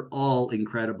 these are all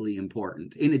incredibly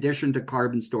important, in addition to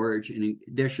carbon storage, in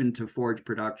addition to forage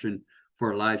production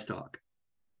for livestock.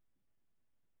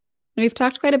 We've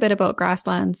talked quite a bit about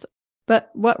grasslands,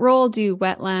 but what role do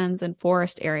wetlands and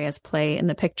forest areas play in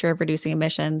the picture of reducing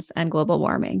emissions and global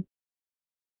warming?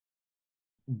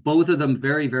 Both of them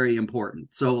very, very important.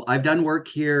 So I've done work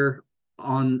here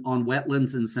on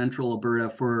wetlands in central Alberta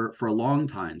for a long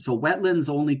time. So wetlands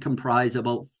only comprise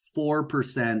about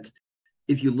 4%.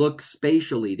 If you look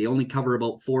spatially, they only cover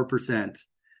about 4%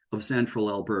 of central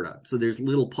Alberta. So there's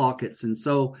little pockets. And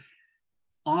so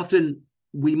often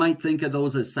we might think of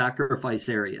those as sacrifice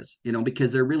areas,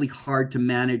 because they're really hard to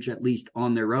manage, at least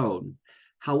on their own.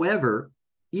 However,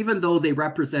 even though they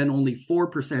represent only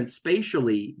 4%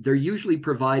 spatially, they're usually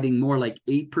providing more like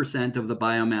 8% of the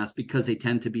biomass because they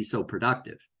tend to be so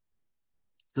productive.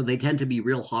 So they tend to be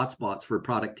real hotspots for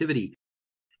productivity.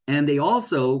 And they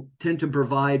also tend to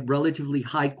provide relatively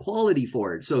high quality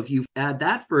forage. So if you add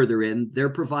that further in, they're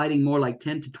providing more like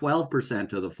 10 to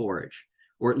 12% of the forage,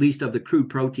 or at least of the crude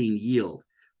protein yield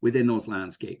within those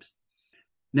landscapes.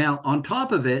 Now, on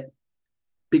top of it,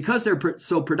 because they're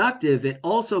so productive, it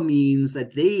also means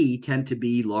that they tend to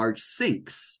be large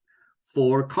sinks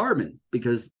for carbon,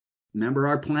 because remember,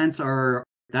 our plants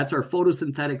that's our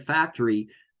photosynthetic factory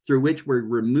through which we're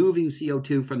removing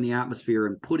CO2 from the atmosphere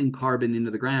and putting carbon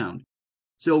into the ground.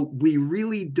 So we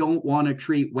really don't want to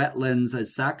treat wetlands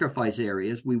as sacrifice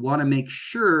areas. We want to make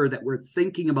sure that we're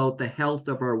thinking about the health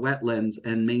of our wetlands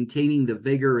and maintaining the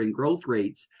vigor and growth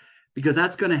rates, because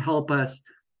that's going to help us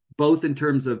both in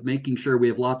terms of making sure we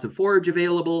have lots of forage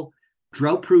available,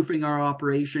 drought-proofing our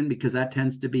operation, because that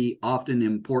tends to be often an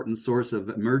important source of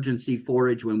emergency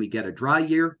forage when we get a dry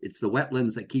year. It's the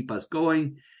wetlands that keep us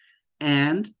going,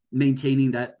 and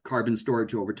maintaining that carbon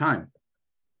storage over time.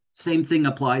 Same thing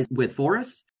applies with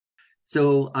forests.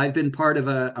 So I've been part of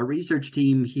a research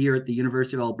team here at the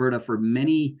University of Alberta for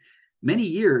many, many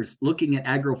years looking at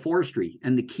agroforestry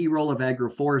and the key role of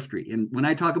agroforestry. And when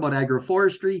I talk about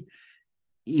agroforestry,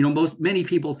 many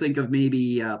people think of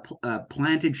maybe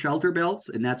planted shelter belts,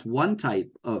 and that's one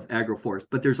type of agroforest.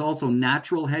 But there's also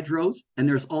natural hedgerows, and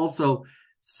there's also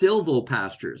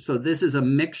silvopastures. So this is a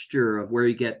mixture of where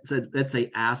you get, let's say,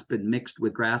 aspen mixed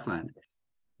with grassland.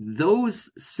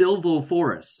 Those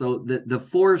silvoforests, so the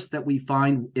forest that we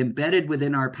find embedded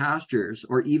within our pastures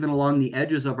or even along the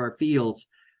edges of our fields,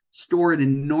 store an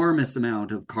enormous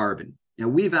amount of carbon. Now,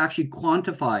 we've actually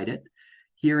quantified it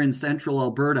here in central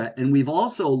Alberta, and we've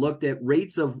also looked at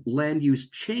rates of land use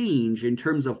change in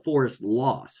terms of forest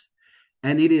loss,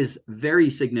 and it is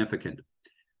very significant.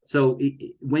 So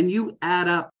when you add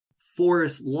up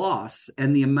forest loss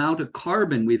and the amount of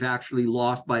carbon we've actually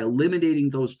lost by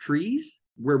eliminating those trees,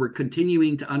 where we're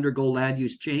continuing to undergo land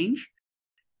use change,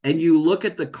 and you look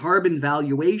at the carbon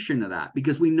valuation of that,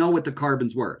 because we know what the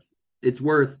carbon's worth. It's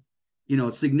worth,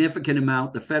 a significant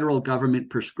amount. The federal government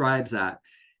prescribes that.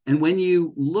 And when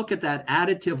you look at that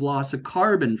additive loss of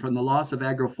carbon from the loss of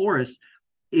agroforests,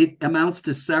 it amounts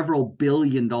to several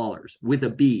 $billion with a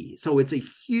B. So it's a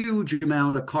huge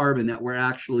amount of carbon that we're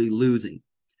actually losing.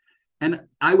 And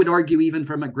I would argue, even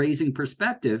from a grazing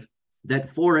perspective,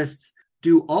 that forests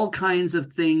do all kinds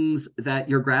of things that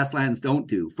your grasslands don't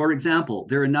do. For example,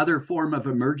 they're another form of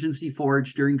emergency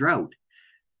forage during drought.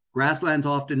 Grasslands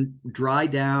often dry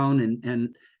down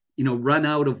and run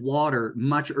out of water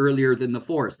much earlier than the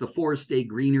forest. The forests stay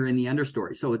greener in the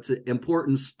understory. So it's an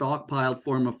important stockpiled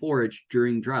form of forage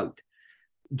during drought.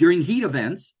 During heat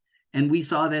events, And we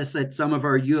saw this at some of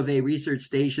our U of A research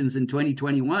stations in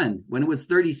 2021. When it was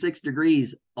 36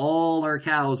 degrees, all our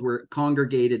cows were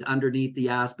congregated underneath the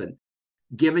aspen,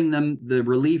 giving them the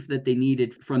relief that they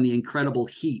needed from the incredible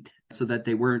heat so that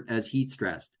they weren't as heat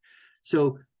stressed.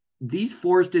 So these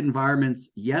forested environments,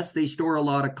 yes, they store a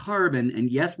lot of carbon, and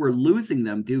yes, we're losing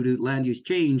them due to land use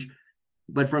change.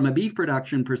 But from a beef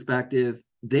production perspective,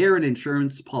 they're an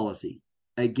insurance policy,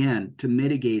 again, to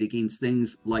mitigate against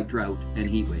things like drought and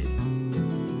heat wave.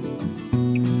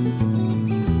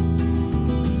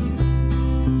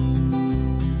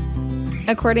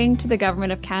 According to the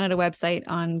Government of Canada website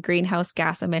on greenhouse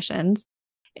gas emissions,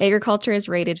 agriculture is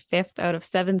rated 5th out of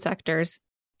 7 sectors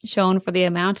shown for the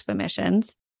amount of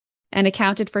emissions and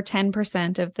accounted for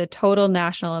 10% of the total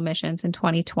national emissions in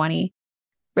 2020.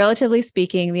 Relatively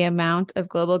speaking, the amount of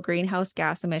global greenhouse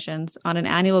gas emissions on an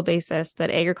annual basis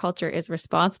that agriculture is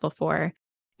responsible for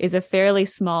is a fairly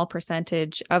small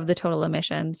percentage of the total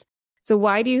emissions. So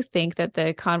why do you think that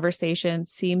the conversation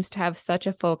seems to have such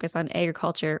a focus on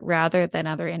agriculture rather than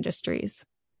other industries?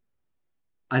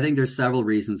 I think there's several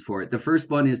reasons for it. The first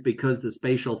one is because the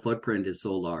spatial footprint is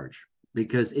so large,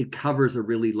 because it covers a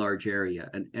really large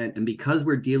area. And because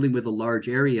we're dealing with a large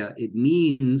area, it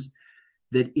means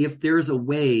that if there's a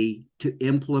way to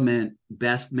implement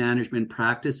best management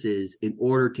practices in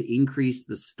order to increase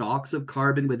the stocks of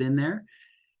carbon within there,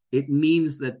 it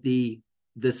means that the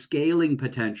scaling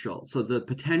potential, so the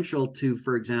potential to,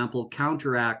 for example,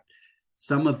 counteract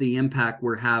some of the impact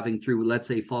we're having through, let's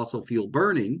say, fossil fuel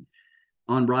burning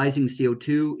on rising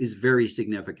CO2 is very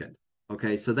significant.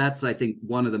 Okay, so that's, I think,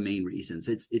 one of the main reasons.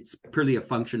 It's purely a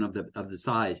function of the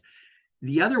size.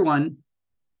 The other one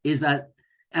is that,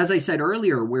 as I said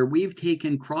earlier, where we've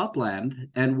taken cropland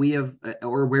and where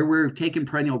we've taken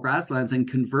perennial grasslands and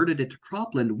converted it to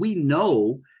cropland, we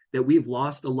know that we've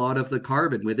lost a lot of the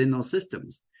carbon within those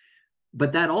systems.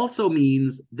 But that also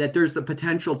means that there's the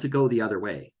potential to go the other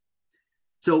way.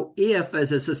 So if,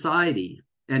 as a society,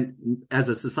 and as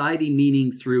a society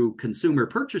meaning through consumer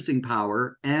purchasing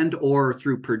power and or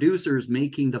through producers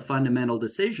making the fundamental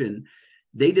decision,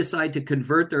 they decide to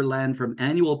convert their land from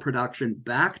annual production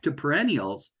back to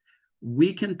perennials,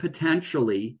 we can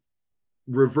potentially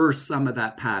reverse some of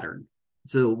that pattern.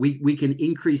 So we can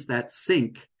increase that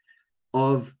sink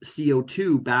of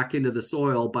CO2 back into the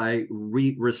soil by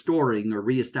restoring or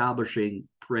reestablishing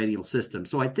perennial systems.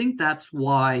 So I think that's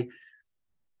why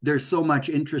there's so much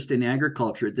interest in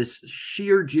agriculture, this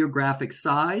sheer geographic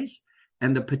size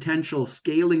and the potential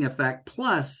scaling effect.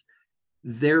 Plus,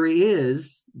 there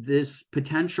is this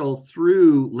potential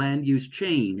through land use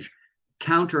change,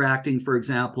 counteracting, for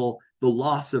example, the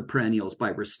loss of perennials by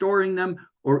restoring them,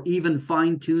 or even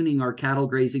fine-tuning our cattle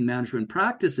grazing management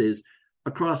practices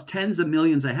across tens of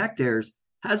millions of hectares,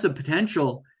 has the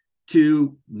potential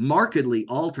to markedly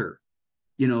alter,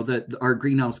 our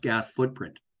greenhouse gas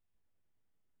footprint.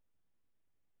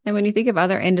 And when you think of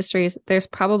other industries, there's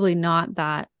probably not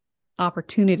that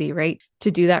opportunity, right,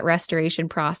 to do that restoration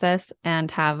process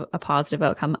and have a positive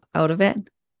outcome out of it.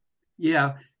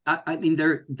 Yeah, I mean,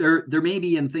 there may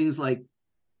be in things like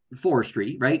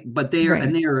forestry, right? But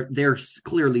they're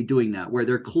clearly doing that, where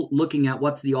they're looking at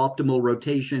what's the optimal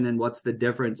rotation and what's the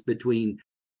difference between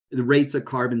the rates of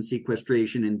carbon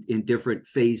sequestration in different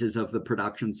phases of the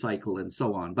production cycle and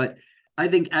so on. But I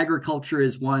think agriculture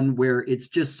is one where it's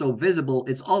just so visible.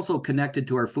 It's also connected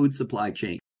to our food supply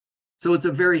chain. So it's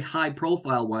a very high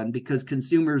profile one because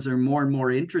consumers are more and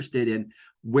more interested in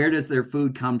where does their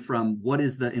food come from? What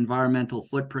is the environmental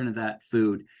footprint of that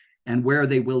food? And where are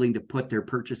they willing to put their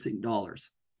purchasing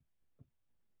dollars?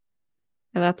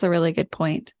 That's a really good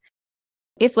point.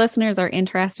 If listeners are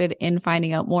interested in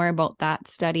finding out more about that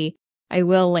study, I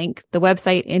will link the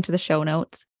website into the show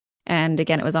notes. And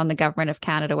again, it was on the Government of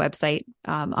Canada website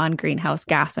on greenhouse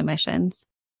gas emissions.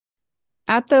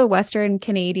 At the Western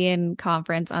Canadian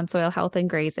Conference on Soil Health and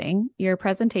Grazing, your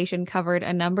presentation covered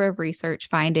a number of research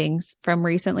findings from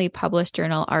recently published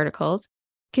journal articles.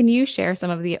 Can you share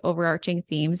some of the overarching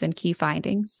themes and key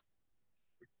findings?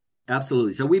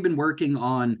 Absolutely. So we've been working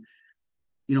on,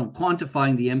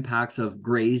 quantifying the impacts of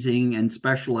grazing and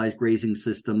specialized grazing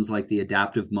systems like the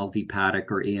adaptive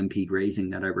multi-paddock or AMP grazing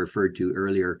that I referred to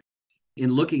earlier, in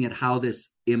looking at how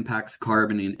this impacts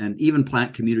carbon and even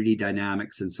plant community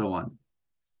dynamics and so on.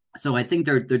 So I think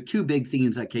there are two big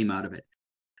themes that came out of it.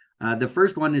 The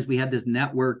first one is we had this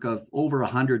network of over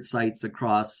 100 sites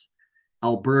across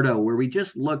Alberta where we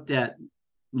just looked at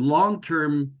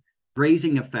long-term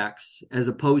grazing effects as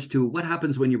opposed to what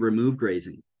happens when you remove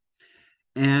grazing.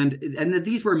 And that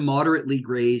these were moderately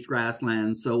grazed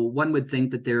grasslands. So one would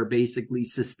think that they're basically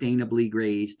sustainably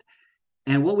grazed.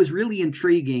 And what was really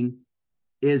intriguing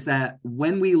is that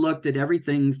when we looked at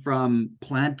everything from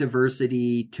plant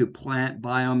diversity to plant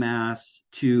biomass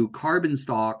to carbon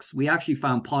stocks, we actually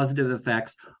found positive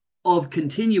effects of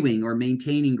continuing or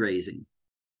maintaining grazing.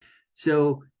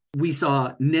 So we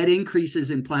saw net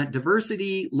increases in plant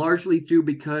diversity, largely through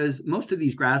because most of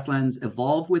these grasslands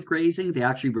evolve with grazing. They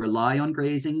actually rely on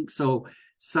grazing. So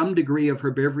some degree of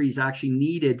herbivory is actually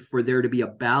needed for there to be a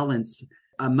balance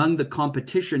among the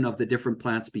competition of the different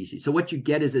plant species. So what you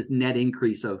get is this net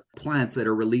increase of plants that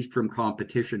are released from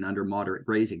competition under moderate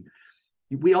grazing.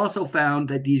 We also found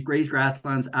that these grazed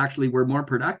grasslands actually were more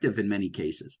productive in many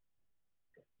cases.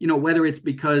 Whether it's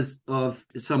because of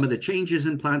some of the changes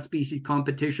in plant species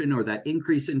competition or that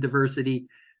increase in diversity.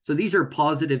 So these are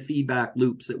positive feedback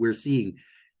loops that we're seeing.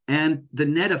 And the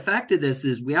net effect of this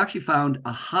is we actually found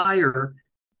a higher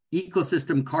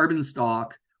ecosystem carbon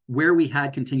stock where we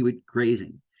had continued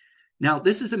grazing. Now,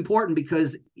 this is important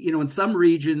because, in some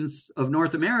regions of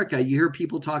North America, you hear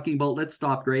people talking about, let's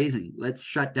stop grazing, let's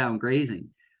shut down grazing.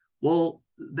 Well,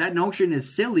 that notion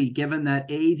is silly, given that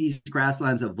these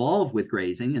grasslands evolve with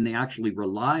grazing and they actually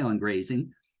rely on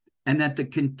grazing, and that the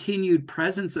continued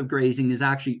presence of grazing is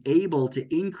actually able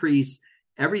to increase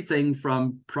everything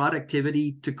from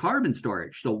productivity to carbon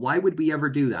storage. So why would we ever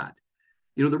do that?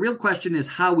 The real question is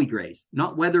how we graze,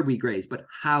 not whether we graze, but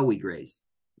how we graze.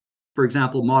 For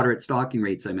example, moderate stocking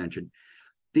rates I mentioned.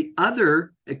 The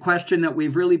other question that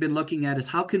we've really been looking at is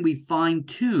how can we fine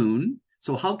tune?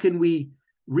 So how can we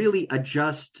really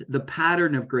adjust the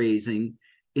pattern of grazing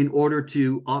in order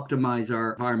to optimize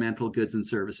our environmental goods and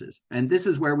services? And this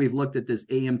is where we've looked at this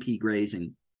AMP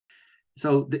grazing.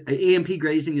 So the AMP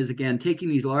grazing is, again, taking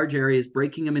these large areas,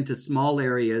 breaking them into small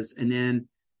areas, and then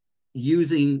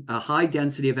using a high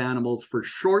density of animals for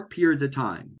short periods of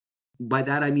time. By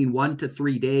that, I mean 1 to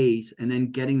 3 days, and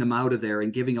then getting them out of there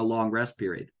and giving a long rest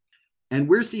period. And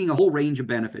we're seeing a whole range of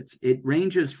benefits. It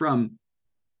ranges from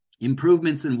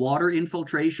improvements in water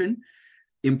infiltration,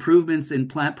 improvements in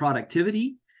plant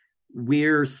productivity.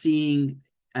 We're seeing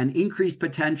an increased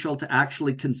potential to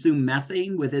actually consume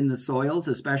methane within the soils,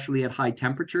 especially at high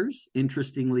temperatures,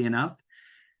 interestingly enough.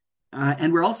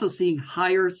 And we're also seeing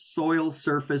higher soil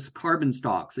surface carbon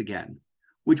stocks again,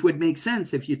 which would make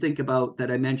sense if you think about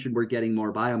that. I mentioned we're getting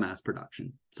more biomass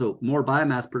production. So more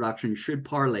biomass production should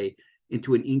parlay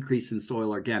into an increase in soil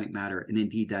organic matter. And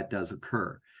indeed, that does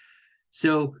occur.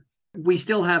 So we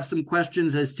still have some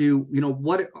questions as to,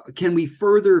 what can we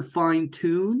further fine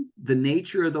tune the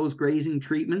nature of those grazing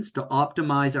treatments to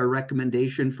optimize our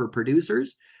recommendation for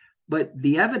producers. But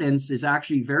the evidence is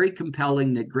actually very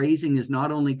compelling that grazing is not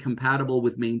only compatible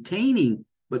with maintaining,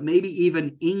 but maybe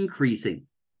even increasing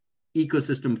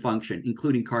ecosystem function,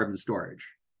 including carbon storage.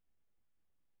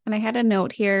 And I had a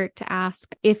note here to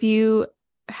ask if you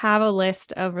have a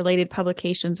list of related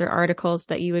publications or articles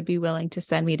that you would be willing to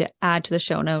send me to add to the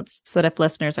show notes so that if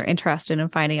listeners are interested in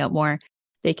finding out more,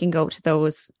 they can go to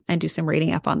those and do some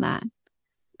reading up on that.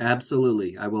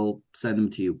 Absolutely. I will send them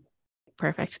to you.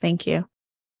 Perfect. Thank you.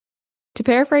 To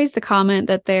paraphrase the comment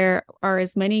that there are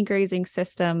as many grazing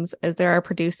systems as there are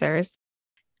producers,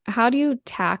 how do you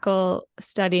tackle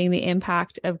studying the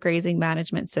impact of grazing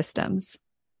management systems?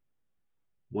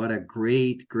 What a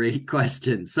great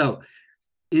question. So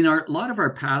in a lot of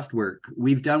our past work,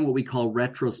 we've done what we call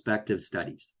retrospective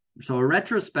studies. So a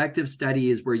retrospective study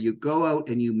is where you go out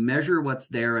and you measure what's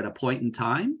there at a point in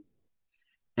time,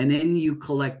 and then you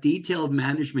collect detailed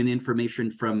management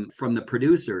information from the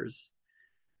producers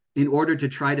in order to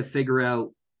try to figure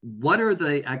out what are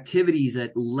the activities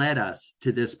that led us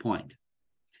to this point.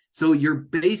 So you're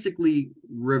basically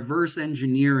reverse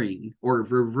engineering or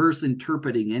reverse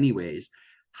interpreting anyways,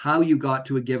 how you got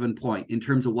to a given point in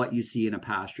terms of what you see in a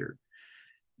pasture.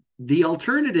 The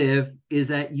alternative is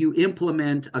that you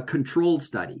implement a controlled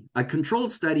study. A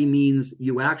controlled study means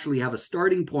you actually have a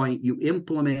starting point, you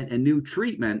implement a new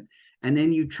treatment, and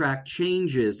then you track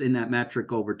changes in that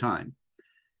metric over time.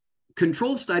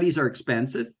 Controlled studies are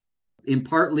expensive, in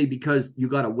partly because you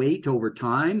got to wait over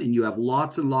time and you have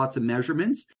lots and lots of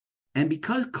measurements. And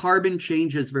because carbon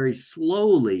changes very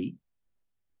slowly,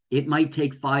 it might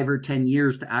take 5 or 10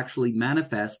 years to actually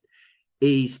manifest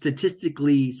a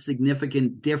statistically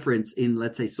significant difference in,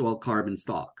 let's say, soil carbon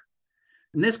stock.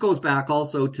 And this goes back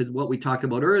also to what we talked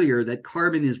about earlier, that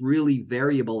carbon is really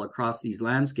variable across these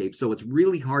landscapes. So it's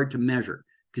really hard to measure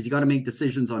because you got to make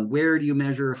decisions on where do you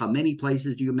measure, how many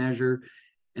places do you measure,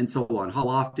 and so on. How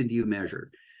often do you measure?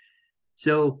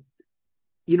 So,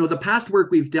 the past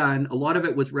work we've done, a lot of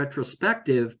it was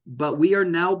retrospective, but we are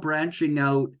now branching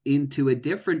out into a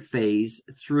different phase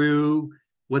through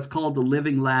what's called the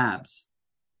living labs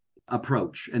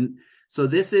approach. And So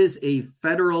this is a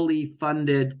federally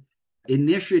funded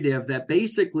initiative that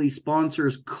basically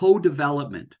sponsors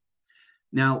co-development.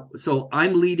 Now, so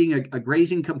I'm leading a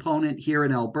grazing component here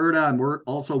in Alberta. I'm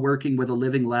also working with a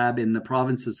living lab in the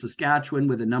province of Saskatchewan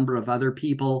with a number of other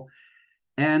people.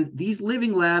 And these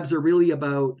living labs are really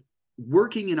about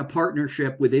working in a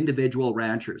partnership with individual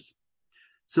ranchers.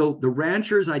 So the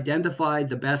ranchers identify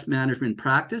the best management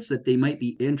practice that they might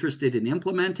be interested in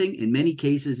implementing. In many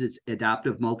cases, it's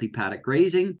adaptive multi-paddock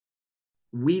grazing.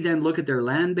 We then look at their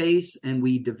land base and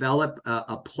we develop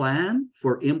a plan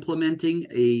for implementing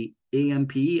a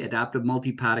AMP, adaptive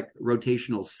multi-paddock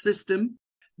rotational system,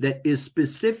 that is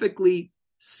specifically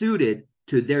suited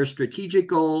to their strategic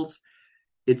goals.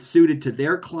 It's suited to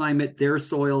their climate, their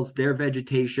soils, their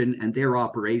vegetation, and their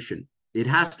operation. It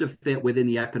has to fit within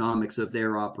the economics of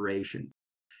their operation.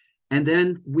 And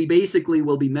then we basically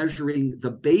will be measuring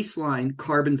the baseline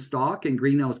carbon stock and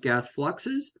greenhouse gas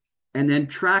fluxes, and then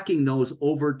tracking those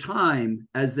over time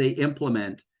as they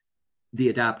implement the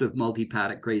adaptive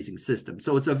multi-paddock grazing system.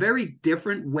 So it's a very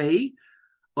different way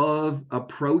of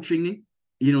approaching,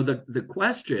 the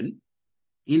question,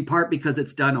 in part because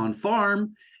it's done on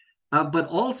farm, but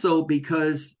also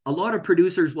because a lot of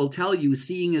producers will tell you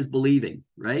seeing is believing,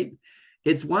 right?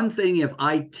 It's one thing if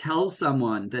I tell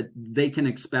someone that they can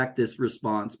expect this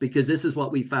response, because this is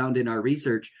what we found in our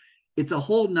research. It's a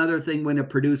whole nother thing when a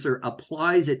producer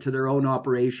applies it to their own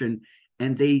operation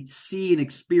and they see and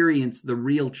experience the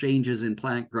real changes in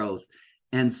plant growth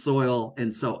and soil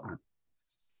and so on.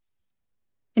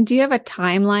 And do you have a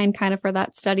timeline kind of for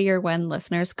that study, or when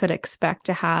listeners could expect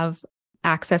to have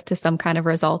access to some kind of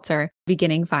results or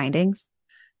beginning findings?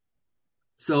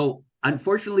 So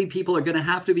unfortunately, people are going to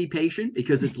have to be patient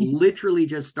because it's literally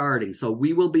just starting. So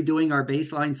we will be doing our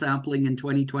baseline sampling in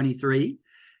 2023.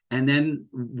 And then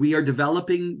we are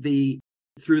developing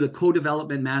through the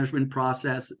co-development management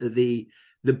process, the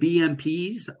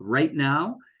BMPs right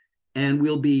now, and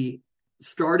we'll be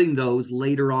starting those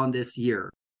later on this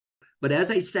year. But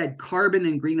as I said, carbon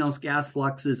and greenhouse gas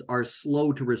fluxes are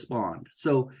slow to respond.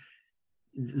 So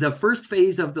the first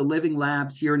phase of the living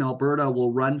labs here in Alberta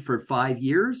will run for 5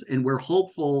 years, and we're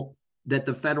hopeful that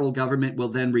the federal government will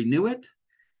then renew it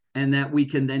and that we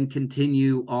can then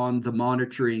continue on the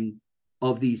monitoring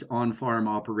of these on-farm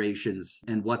operations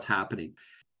and what's happening.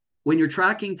 When you're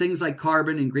tracking things like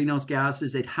carbon and greenhouse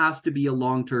gases, it has to be a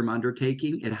long-term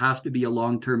undertaking. It has to be a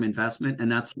long-term investment,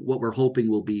 and that's what we're hoping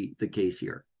will be the case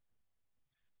here.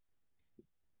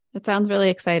 It sounds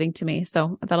really exciting to me,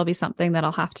 so that'll be something that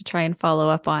I'll have to try and follow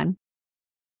up on.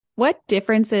 What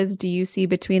differences do you see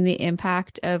between the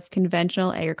impact of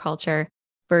conventional agriculture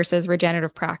versus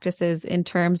regenerative practices in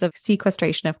terms of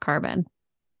sequestration of carbon?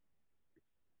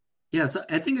 Yes,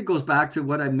 I think it goes back to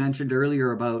what I mentioned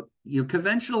earlier about,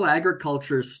 conventional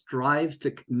agriculture strives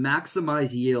to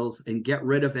maximize yields and get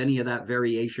rid of any of that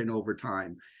variation over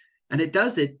time. And it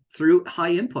does it through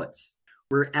high inputs.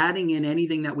 We're adding in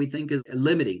anything that we think is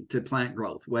limiting to plant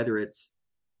growth, whether it's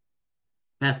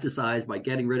pesticides by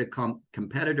getting rid of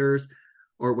competitors,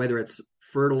 or whether it's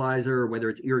fertilizer, or whether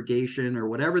it's irrigation, or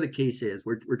whatever the case is.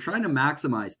 We're trying to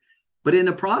maximize. But in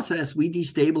the process, we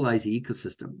destabilize the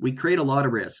ecosystem. We create a lot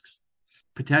of risks.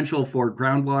 Potential for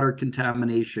groundwater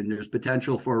contamination. There's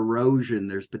potential for erosion.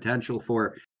 There's potential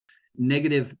for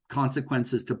negative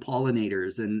consequences to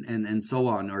pollinators and so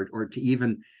on, or to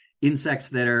even insects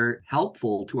that are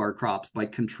helpful to our crops by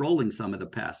controlling some of the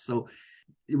pests. So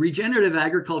regenerative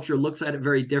agriculture looks at it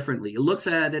very differently. It looks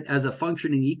at it as a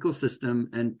functioning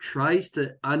ecosystem and tries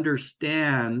to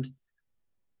understand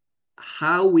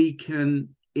how we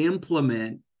can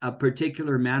implement a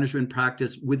particular management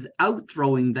practice without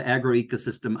throwing the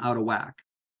agroecosystem out of whack,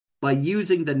 by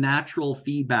using the natural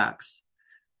feedbacks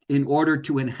in order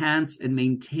to enhance and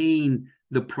maintain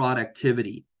the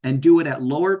productivity, and do it at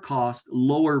lower cost,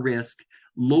 lower risk,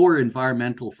 lower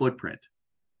environmental footprint.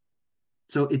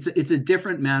 So it's a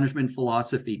different management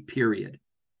philosophy, period.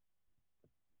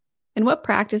 And what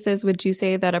practices would you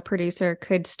say that a producer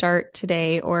could start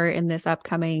today or in this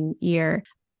upcoming year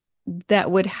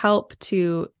that would help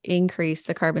to increase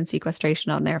the carbon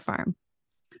sequestration on their farm?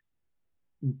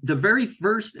 The very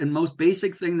first and most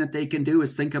basic thing that they can do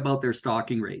is think about their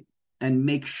stocking rate and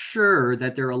make sure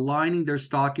that they're aligning their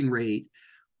stocking rate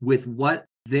with what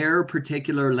their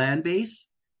particular land base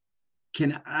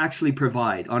can actually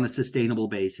provide on a sustainable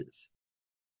basis.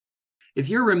 If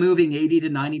you're removing 80 to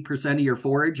 90% of your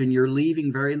forage and you're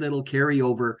leaving very little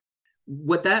carryover,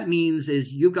 what that means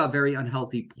is you've got very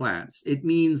unhealthy plants. It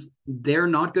means they're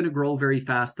not going to grow very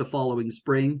fast the following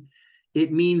spring.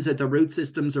 It means that the root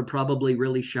systems are probably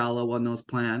really shallow on those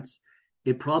plants.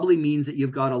 it probably means that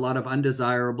you've got a lot of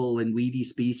undesirable and weedy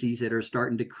species that are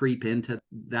starting to creep into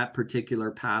that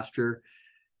particular pasture.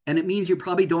 And it means you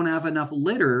probably don't have enough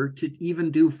litter to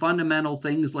even do fundamental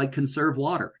things like conserve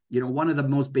water. One of the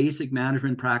most basic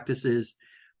management practices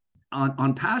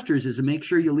on pastures is to make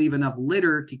sure you leave enough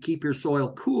litter to keep your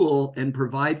soil cool and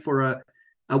provide for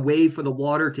a way for the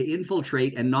water to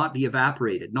infiltrate and not be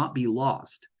evaporated, not be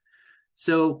lost.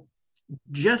 So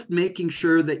just making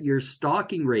sure that your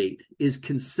stocking rate is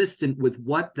consistent with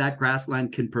what that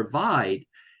grassland can provide,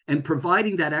 and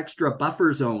providing that extra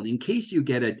buffer zone in case you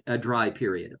get a dry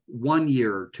period, 1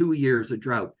 year or 2 years of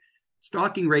drought.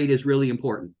 Stocking rate is really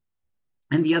important.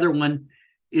 And the other one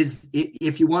is,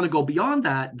 if you want to go beyond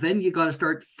that, then you got to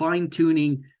start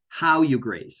fine-tuning how you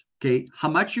graze. Okay, how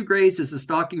much you graze is the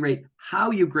stocking rate.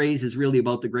 How you graze is really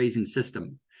about the grazing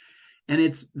system. And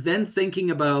it's then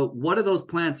thinking about what do those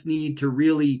plants need to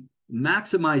really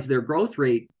maximize their growth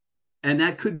rate. And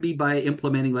that could be by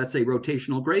implementing, let's say,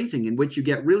 rotational grazing, in which you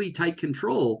get really tight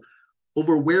control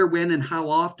over where, when, and how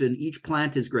often each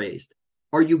plant is grazed.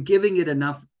 Are you giving it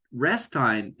enough rest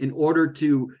time in order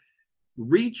to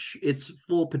reach its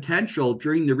full potential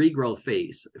during the regrowth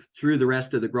phase through the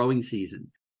rest of the growing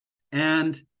season?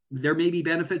 And there may be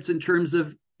benefits in terms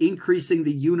of increasing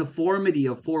the uniformity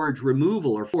of forage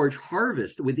removal or forage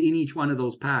harvest within each one of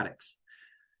those paddocks.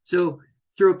 So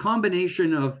through a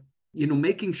combination of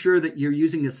making sure that you're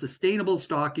using a sustainable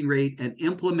stocking rate and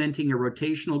implementing a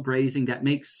rotational grazing that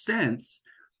makes sense,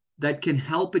 that can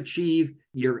help achieve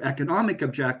your economic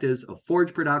objectives of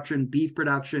forage production, beef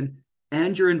production,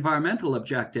 and your environmental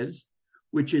objectives,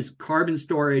 which is carbon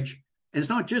storage. And it's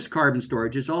not just carbon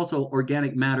storage, it's also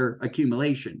organic matter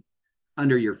accumulation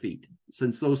under your feet,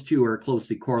 since those two are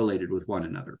closely correlated with one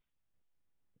another.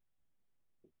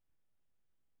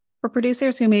 For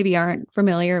producers who maybe aren't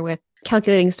familiar with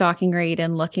calculating stocking rate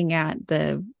and looking at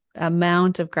the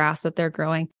amount of grass that they're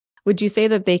growing, would you say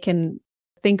that they can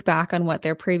think back on what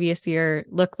their previous year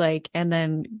looked like and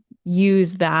then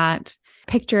use that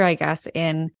picture, I guess,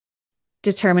 in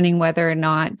determining whether or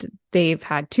not they've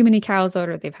had too many cows out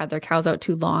or they've had their cows out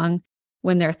too long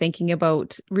when they're thinking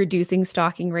about reducing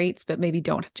stocking rates, but maybe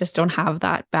don't have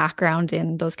that background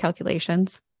in those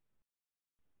calculations?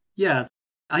 Yeah,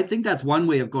 I think that's one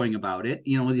way of going about it.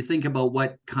 When you think about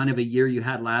what kind of a year you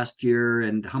had last year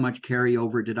and how much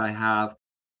carryover did I have,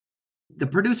 the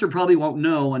producer probably won't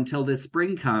know until this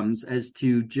spring comes as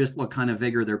to just what kind of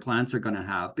vigor their plants are going to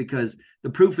have, because the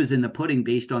proof is in the pudding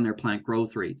based on their plant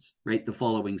growth rates, right, the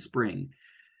following spring.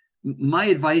 My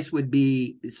advice would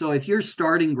be, so if you're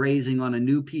starting grazing on a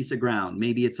new piece of ground,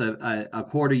 maybe it's a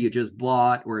quarter you just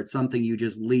bought, or it's something you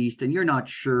just leased, and you're not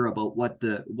sure about what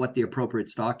the appropriate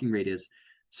stocking rate is,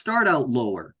 start out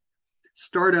lower,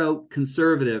 start out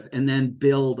conservative, and then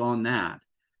build on that.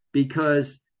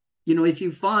 Because, if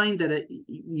you find that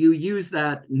you use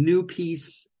that new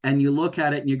piece and you look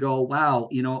at it and you go, wow,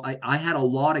 I had a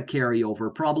lot of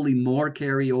carryover, probably more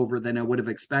carryover than I would have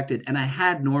expected, and I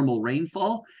had normal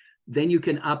rainfall, then you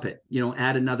can up it,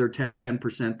 add another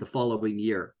 10% the following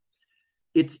year.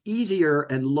 It's easier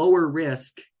and lower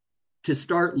risk to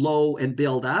start low and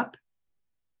build up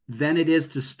than it is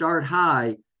to start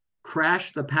high,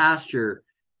 crash the pasture,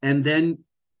 and then,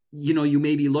 you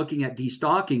may be looking at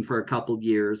destocking for a couple of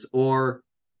years or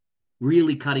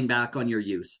really cutting back on your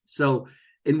use. So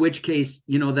in which case,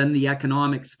 then the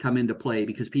economics come into play,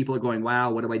 because people are going,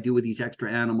 wow, what do I do with these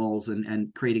extra animals,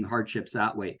 and creating hardships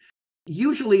that way.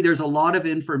 Usually there's a lot of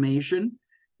information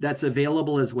that's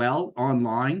available as well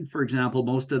online. For example,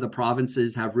 most of the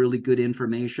provinces have really good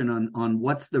information on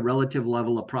what's the relative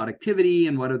level of productivity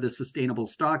and what are the sustainable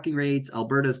stocking rates.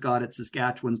 Alberta's got it,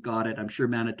 Saskatchewan's got it, I'm sure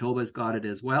Manitoba's got it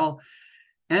as well.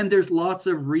 And there's lots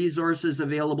of resources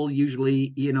available,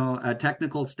 usually,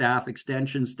 technical staff,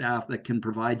 extension staff that can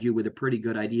provide you with a pretty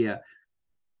good idea.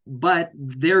 But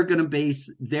they're going to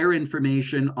base their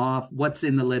information off what's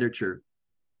in the literature.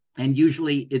 And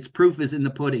usually its proof is in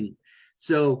the pudding.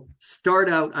 So start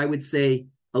out, I would say,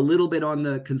 a little bit on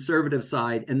the conservative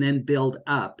side and then build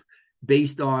up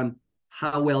based on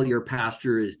how well your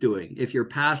pasture is doing. If your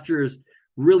pasture is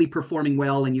really performing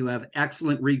well and you have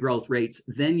excellent regrowth rates,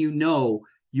 then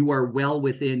you are well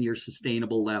within your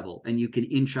sustainable level and you can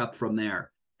inch up from there.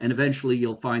 And eventually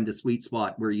you'll find the sweet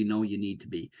spot where you need to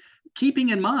be. Keeping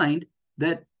in mind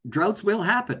that droughts will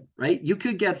happen, right? You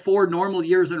could get 4 normal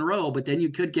years in a row, but then you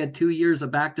could get 2 years of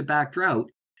back-to-back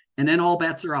drought, and then all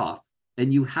bets are off.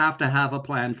 And you have to have a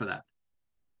plan for that.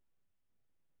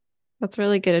 That's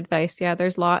really good advice. Yeah,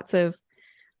 there's lots of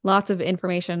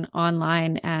information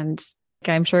online, and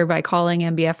I'm sure by calling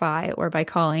MBFI or by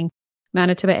calling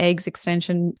Manitoba Eggs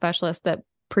Extension Specialists that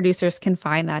producers can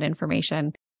find that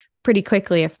information pretty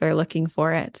quickly if they're looking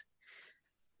for it.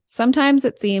 Sometimes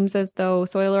it seems as though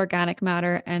soil organic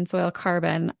matter and soil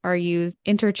carbon are used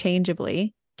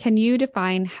interchangeably. Can you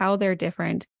define how they're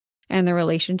different and the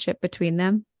relationship between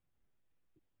them?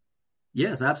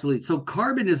 Yes, absolutely. So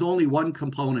carbon is only one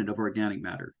component of organic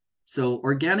matter. So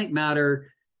organic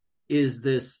matter is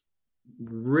this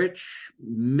rich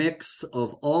mix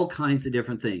of all kinds of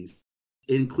different things.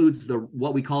 It includes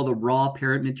what we call the raw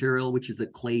parent material, which is the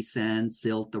clay, sand,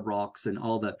 silt, the rocks, and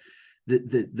all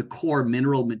the core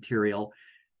mineral material.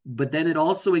 But then it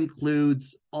also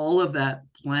includes all of that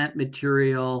plant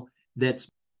material that's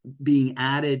being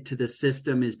added to the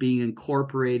system, is being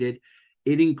incorporated.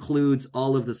 It includes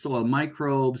all of the soil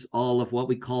microbes, all of what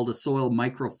we call the soil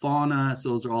microfauna. So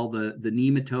those are all the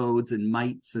nematodes and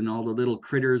mites and all the little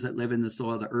critters that live in the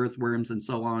soil, the earthworms and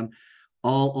so on,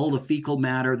 all the fecal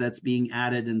matter that's being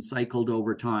added and cycled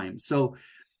over time. So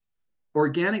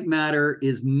organic matter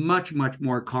is much, much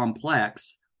more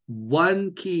complex.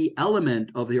 One key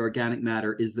element of the organic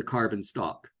matter is the carbon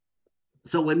stock.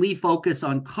 So when we focus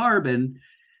on carbon,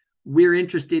 we're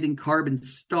interested in carbon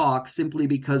stock simply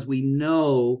because we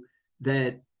know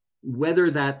that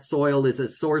whether that soil is a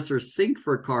source or sink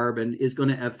for carbon is going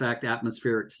to affect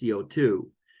atmospheric CO2.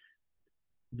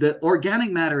 The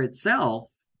organic matter itself,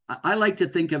 I like to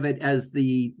think of it as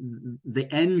the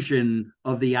engine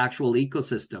of the actual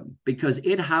ecosystem, because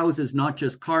it houses not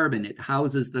just carbon, it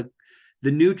houses the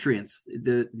nutrients,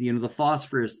 the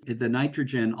phosphorus, the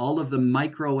nitrogen, all of the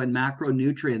micro and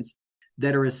macronutrients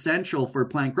that are essential for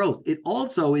plant growth. It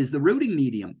also is the rooting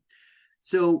medium.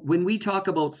 So when we talk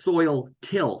about soil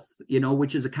tilth,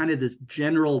 which is a kind of this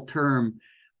general term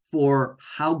for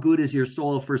how good is your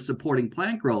soil for supporting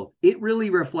plant growth, it really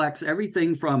reflects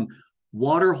everything from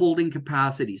water holding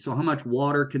capacity. So how much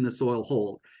water can the soil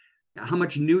hold? How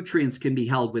much nutrients can be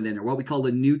held within it, what we call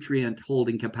the nutrient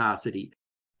holding capacity.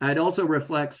 It also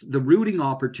reflects the rooting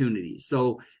opportunities.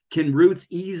 So can roots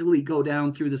easily go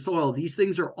down through the soil? These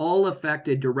things are all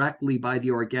affected directly by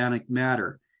the organic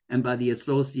matter and by the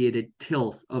associated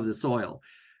tilth of the soil.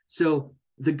 So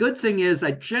the good thing is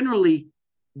that generally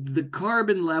the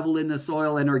carbon level in the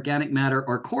soil and organic matter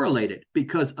are correlated,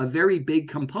 because a very big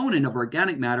component of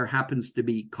organic matter happens to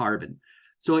be carbon.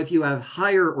 So if you have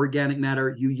higher organic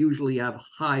matter, you usually have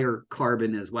higher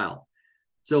carbon as well.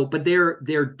 So, but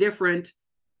they're different,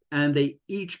 and they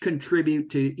each contribute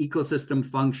to ecosystem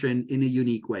function in a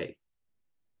unique way.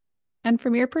 And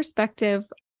from your perspective,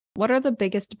 what are the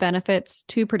biggest benefits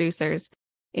to producers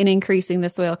in increasing the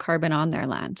soil carbon on their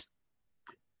land?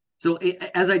 So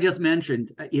as I just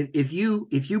mentioned, if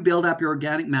you build up your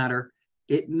organic matter,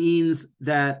 it means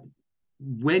that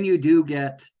when you do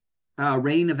get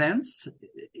rain events,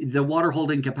 the water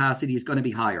holding capacity is going to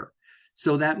be higher.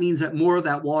 So that means that more of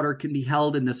that water can be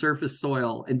held in the surface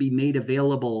soil and be made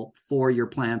available for your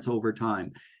plants over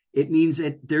time. It means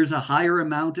that there's a higher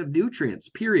amount of nutrients,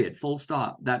 period, full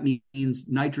stop. That means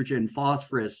nitrogen,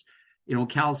 phosphorus,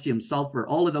 calcium, sulfur,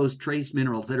 all of those trace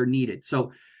minerals that are needed.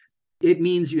 So it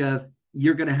means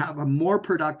you're going to have a more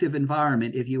productive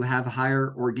environment if you have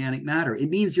higher organic matter. It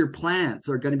means your plants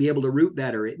are going to be able to root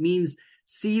better. It means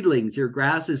seedlings, your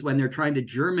grasses, when they're trying to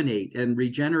germinate and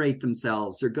regenerate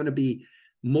themselves, they're going to be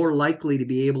more likely to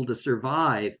be able to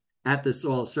survive at the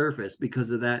soil surface because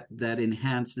of that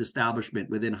enhanced establishment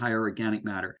within higher organic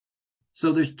matter.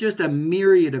 So there's just a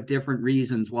myriad of different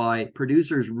reasons why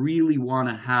producers really want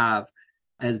to have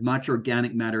as much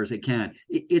organic matter as they can.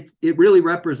 It really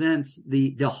represents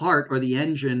the heart or the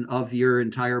engine of your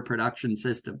entire production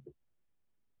system.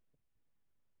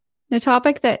 A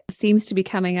topic that seems to be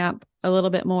coming up a little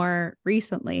bit more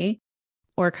recently,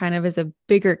 or kind of is a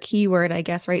bigger keyword, I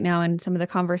guess, right now in some of the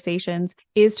conversations,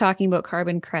 is talking about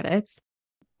carbon credits.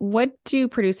 What do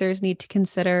producers need to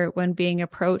consider when being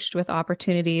approached with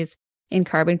opportunities in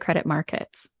carbon credit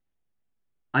markets?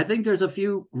 I think there's a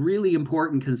few really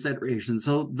important considerations.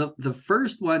 So the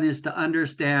first one is to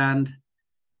understand,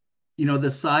 the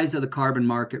size of the carbon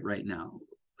market right now.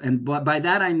 And by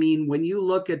that, I mean, when you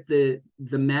look at the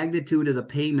magnitude of the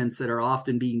payments that are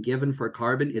often being given for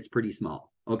carbon, it's pretty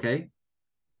small. Okay.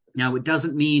 Now, it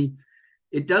doesn't mean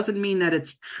that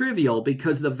it's trivial,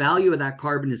 because the value of that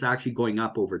carbon is actually going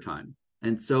up over time.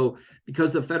 And so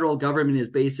because the federal government has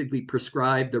basically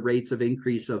prescribed the rates of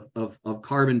increase of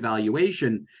carbon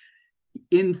valuation,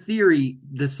 in theory,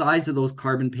 the size of those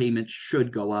carbon payments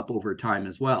should go up over time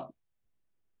as well.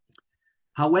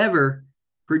 However,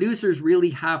 producers really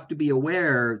have to be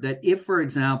aware that if, for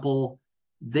example,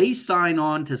 they sign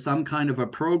on to some kind of a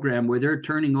program where they're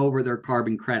turning over their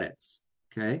carbon credits,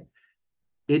 okay,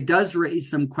 it does raise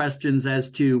some questions as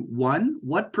to, one,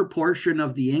 what proportion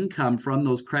of the income from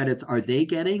those credits are they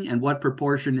getting, and what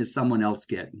proportion is someone else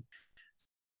getting?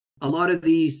 A lot of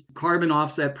these carbon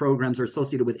offset programs are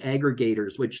associated with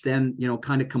aggregators, which then,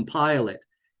 kind of compile it.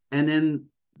 And then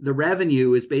the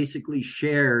revenue is basically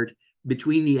shared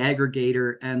between the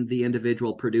aggregator and the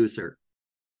individual producer.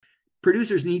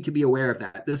 Producers need to be aware of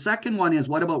that. The second one is,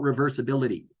 what about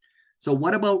reversibility? So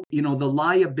what about, the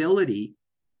liability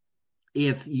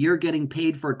if you're getting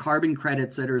paid for carbon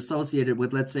credits that are associated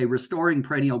with, let's say, restoring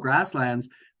perennial grasslands,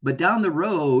 but down the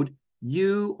road,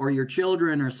 you or your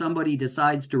children or somebody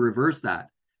decides to reverse that?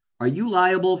 Are you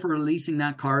liable for releasing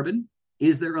that carbon?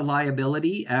 Is there a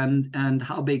liability, and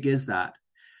how big is that?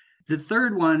 The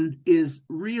third one is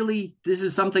really, this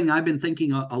is something I've been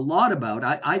thinking a lot about.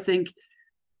 I think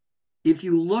if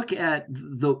you look at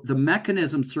the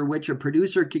mechanisms through which a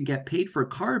producer can get paid for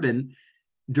carbon,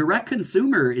 direct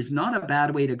consumer is not a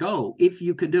bad way to go if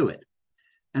you could do it.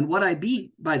 And what I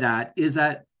mean by that is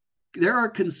that there are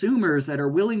consumers that are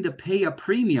willing to pay a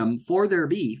premium for their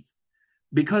beef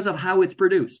because of how it's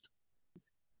produced.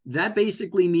 That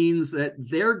basically means that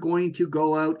they're going to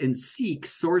go out and seek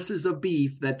sources of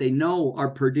beef that they know are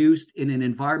produced in an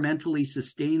environmentally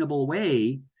sustainable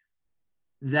way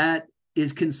that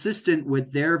is consistent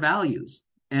with their values.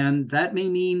 And that may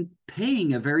mean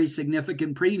paying a very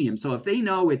significant premium. So if they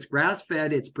know it's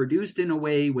grass-fed, it's produced in a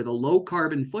way with a low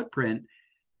carbon footprint,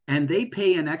 and they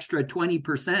pay an extra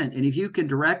 20%, and if you can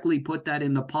directly put that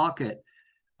in the pocket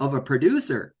of a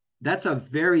producer, that's a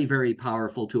very, very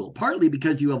powerful tool, partly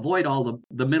because you avoid all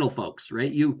the middle folks,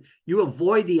 right? You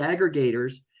avoid the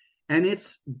aggregators, and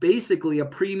it's basically a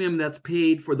premium that's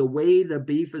paid for the way the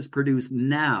beef is produced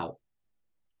now.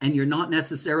 And you're not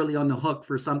necessarily on the hook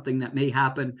for something that may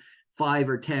happen 5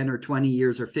 or 10 or 20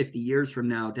 years or 50 years from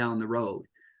now down the road.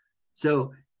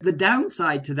 So the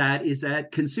downside to that is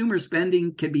that consumer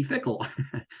spending can be fickle.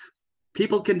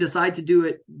 People can decide to do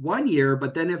it one year,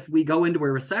 but then if we go into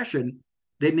a recession,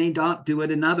 they may not do it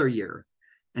another year.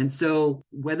 And so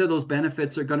whether those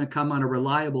benefits are going to come on a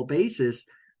reliable basis,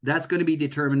 that's going to be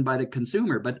determined by the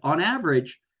consumer. But on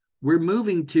average, we're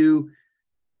moving to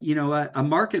a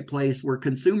marketplace where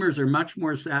consumers are much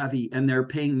more savvy, and they're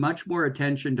paying much more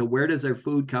attention to where does their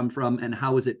food come from and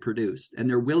how is it produced, and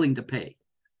they're willing to pay.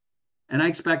 And I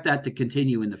expect that to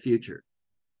continue in the future.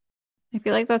 I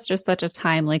feel like that's just such a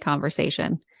timely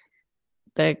conversation.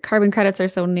 The carbon credits are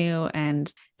so new,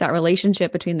 and that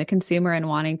relationship between the consumer and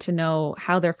wanting to know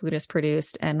how their food is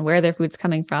produced and where their food's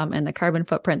coming from and the carbon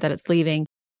footprint that it's leaving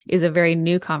is a very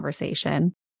new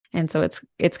conversation. And so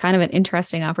it's kind of an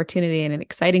interesting opportunity and an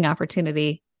exciting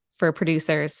opportunity for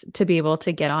producers to be able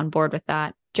to get on board with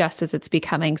that, just as it's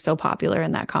becoming so popular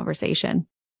in that conversation.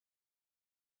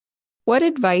 What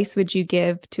advice would you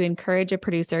give to encourage a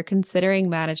producer considering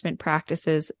management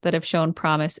practices that have shown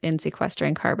promise in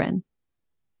sequestering carbon?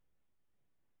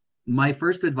 My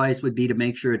first advice would be to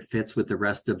make sure it fits with the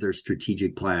rest of their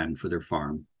strategic plan for their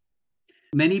farm.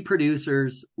 Many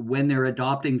producers, when they're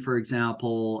adopting, for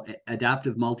example,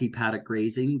 adaptive multi-paddock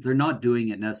grazing, they're not doing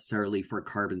it necessarily for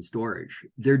carbon storage.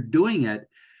 They're doing it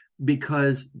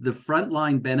because the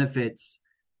frontline benefits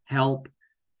help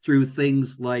through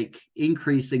things like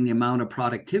increasing the amount of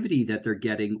productivity that they're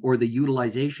getting, or the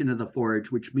utilization of the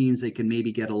forage, which means they can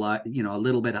maybe get a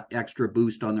little bit extra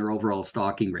boost on their overall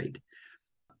stocking rate.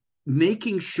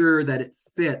 Making sure that it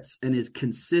fits and is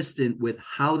consistent with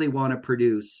how they want to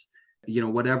produce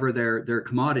whatever their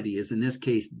commodity is, in this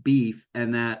case, beef,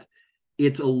 and that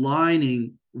it's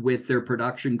aligning with their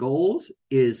production goals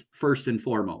is first and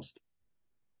foremost.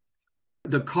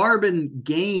 The carbon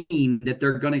gain that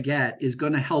they're going to get is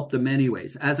going to help them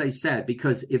anyways, as I said,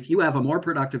 because if you have a more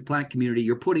productive plant community,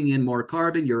 you're putting in more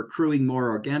carbon, you're accruing more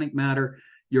organic matter,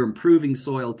 you're improving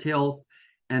soil tilth,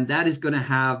 and that is going to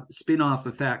have spin-off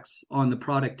effects on the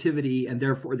productivity and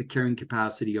therefore the carrying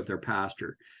capacity of their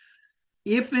pasture.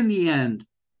 If in the end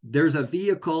there's a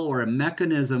vehicle or a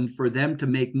mechanism for them to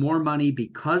make more money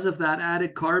because of that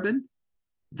added carbon,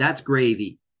 that's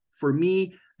gravy. For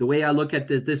me, the way I look at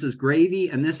this is gravy,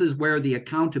 and this is where the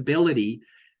accountability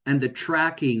and the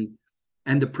tracking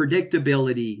and the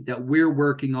predictability that we're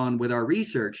working on with our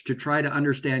research to try to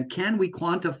understand, can we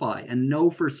quantify and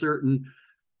know for certain,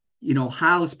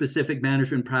 how specific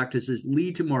management practices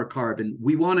lead to more carbon?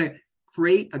 We want to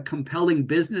create a compelling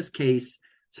business case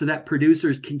so that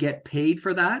producers can get paid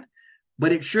for that,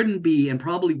 but it shouldn't be and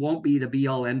probably won't be the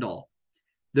be-all, end-all.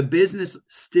 The business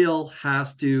still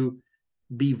has to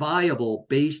be viable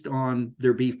based on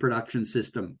their beef production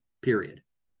system, period.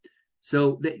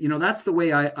 So, that's the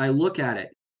way I look at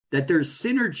it, that there's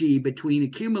synergy between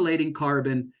accumulating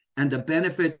carbon and the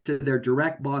benefit to their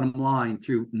direct bottom line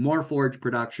through more forage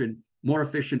production, more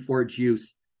efficient forage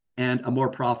use, and a more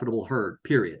profitable herd,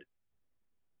 period.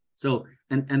 So,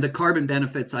 and the carbon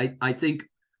benefits, I think,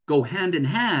 go hand in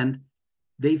hand.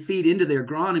 They feed into the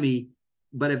agronomy,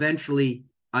 but eventually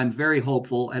I'm very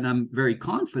hopeful and I'm very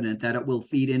confident that it will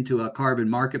feed into a carbon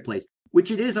marketplace,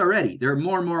 which it is already. There are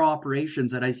more and more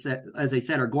operations that as I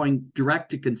said, are going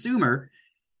direct to consumer,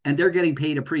 and they're getting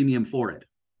paid a premium for it.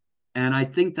 And I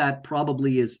think that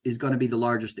probably is going to be the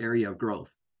largest area of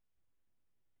growth.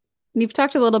 You've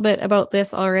talked a little bit about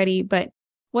this already, but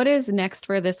what is next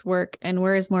for this work and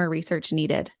where is more research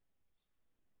needed?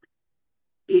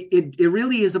 It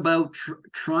really is about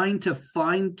trying to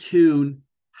fine tune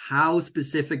how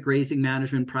specific grazing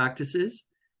management practices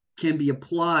can be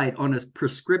applied on a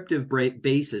prescriptive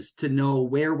basis to know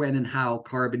where, when, and how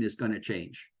carbon is going to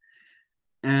change.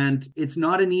 And it's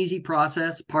not an easy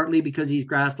process, partly because these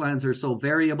grasslands are so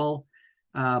variable,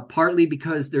 partly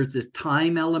because there's this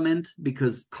time element,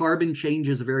 because carbon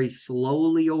changes very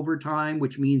slowly over time,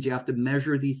 which means you have to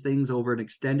measure these things over an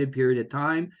extended period of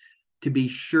time to be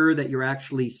sure that you're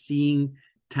actually seeing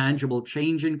tangible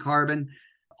change in carbon.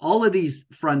 All of these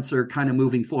fronts are kind of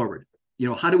moving forward. You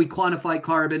know, how do we quantify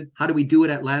carbon? How do we do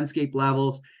it at landscape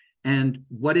levels? And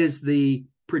what is the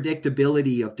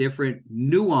predictability of different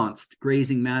nuanced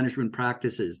grazing management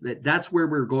practices? That's where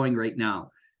we're going right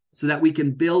now, so that we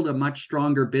can build a much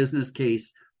stronger business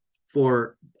case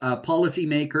for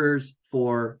policymakers,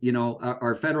 for, you know,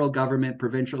 our federal government,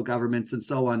 provincial governments, and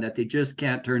so on, that they just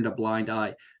can't turn a blind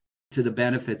eye to the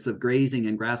benefits of grazing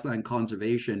and grassland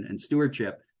conservation and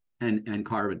stewardship and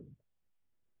carbon.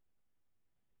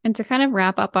 And to kind of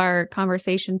wrap up our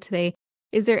conversation today,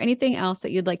 is there anything else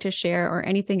that you'd like to share or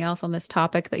anything else on this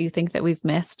topic that you think that we've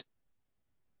missed?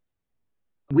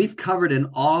 We've covered an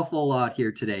awful lot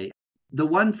here today. The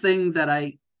one thing that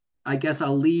I guess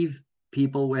I'll leave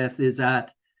people with is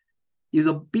that, you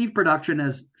know, beef production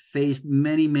has faced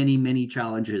many, many, many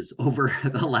challenges over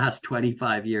the last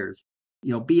 25 years.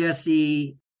 You know,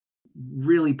 BSE,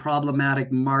 really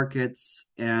problematic markets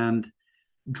and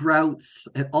droughts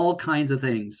and all kinds of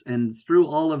things. And through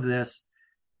all of this,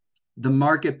 the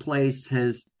marketplace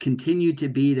has continued to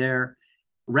be there.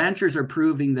 Ranchers are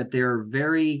proving that they're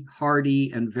very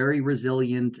hardy and very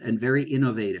resilient and very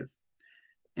innovative.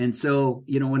 And so,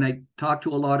 you know, when I talk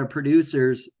to a lot of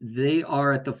producers, they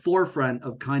are at the forefront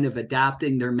of kind of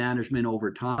adapting their management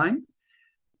over time.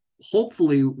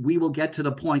 Hopefully, we will get to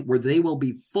the point where they will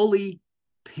be fully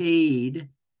paid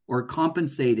or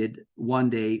compensated one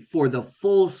day for the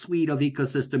full suite of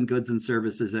ecosystem goods and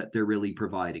services that they're really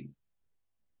providing.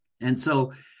 And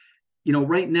so, you know,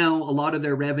 right now, a lot of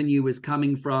their revenue is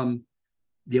coming from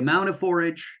the amount of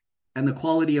forage and the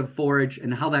quality of forage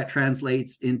and how that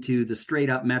translates into the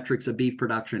straight up metrics of beef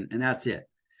production. And that's it.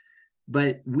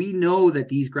 But we know that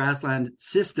these grassland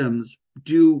systems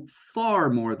do far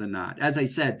more than that. As I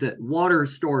said, the water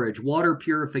storage, water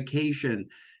purification,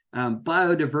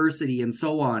 biodiversity, and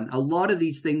so on. A lot of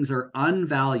these things are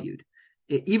unvalued,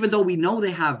 even though we know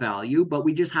they have value, but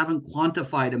we just haven't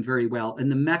quantified them very well. And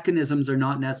the mechanisms are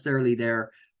not necessarily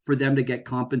there for them to get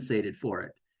compensated for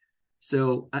it.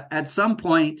 So at some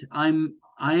point, I'm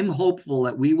hopeful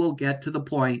that we will get to the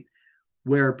point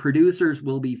where producers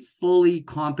will be fully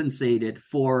compensated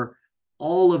for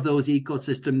all of those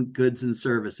ecosystem goods and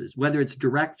services, whether it's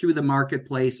direct through the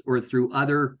marketplace or through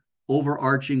other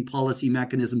overarching policy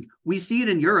mechanisms. We see it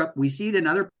in Europe. We see it in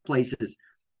other places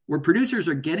where producers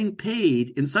are getting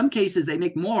paid. In some cases, they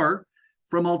make more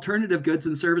from alternative goods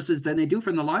and services than they do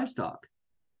from the livestock.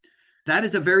 That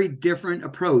is a very different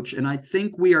approach. And I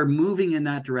think we are moving in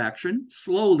that direction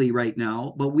slowly right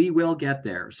now, but we will get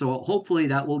there. So hopefully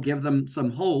that will give them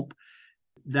some hope,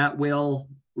 that will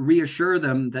reassure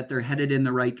them that they're headed in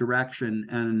the right direction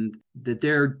and that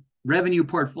their revenue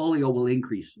portfolio will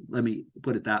increase. Let me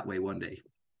put it that way one day.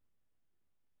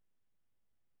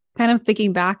 Kind of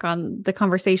thinking back on the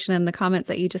conversation and the comments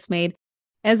that you just made,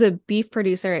 as a beef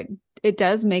producer, it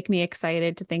does make me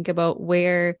excited to think about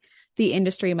where the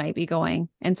industry might be going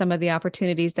and some of the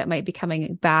opportunities that might be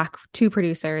coming back to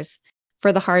producers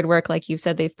for the hard work, like you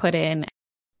said, they've put in.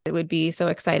 It would be so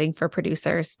exciting for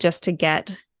producers just to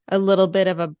get a little bit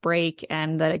of a break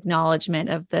and the acknowledgement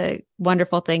of the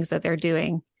wonderful things that they're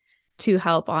doing to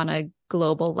help on a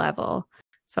global level.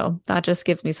 So that just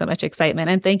gives me so much excitement.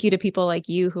 And thank you to people like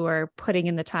you who are putting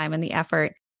in the time and the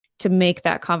effort to make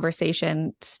that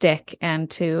conversation stick and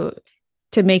to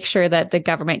make sure that the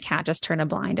government can't just turn a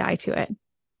blind eye to it.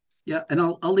 Yeah, and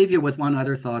I'll leave you with one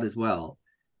other thought as well.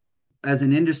 As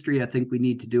an industry, I think we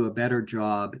need to do a better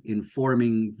job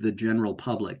informing the general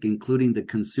public, including the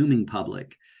consuming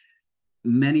public,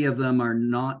 many of them are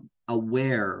not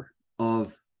aware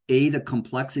of the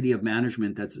complexity of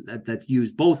management that's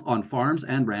used both on farms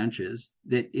and ranches.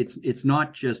 That it's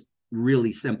not just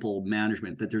really simple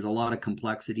management, that there's a lot of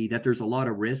complexity, that there's a lot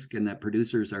of risk, and that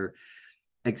producers are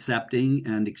accepting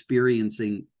and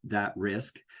experiencing that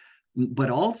risk, but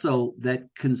also that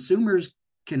consumers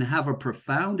can have a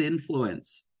profound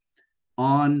influence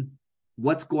on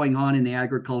what's going on in the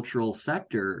agricultural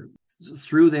sector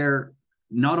through their,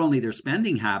 not only their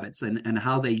spending habits and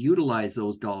how they utilize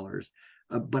those dollars,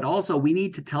 but also we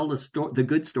need to tell the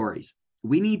good stories.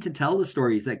 We need to tell the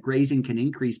stories that grazing can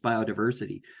increase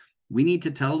biodiversity. We need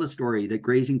to tell the story that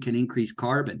grazing can increase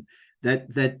carbon,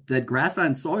 that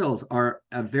grassland soils are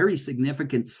a very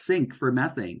significant sink for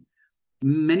methane.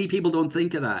 Many people don't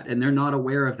think of that, and they're not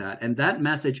aware of that. And that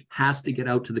message has to get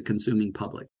out to the consuming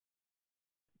public.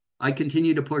 I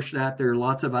continue to push that. There are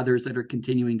lots of others that are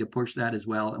continuing to push that as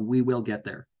well, and we will get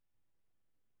there.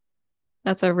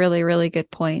 That's a really, really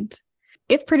good point.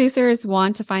 If producers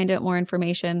want to find out more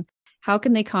information, how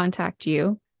can they contact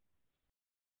you?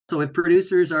 So if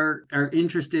producers are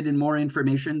interested in more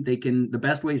information, the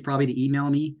best way is probably to email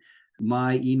me.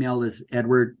 My email is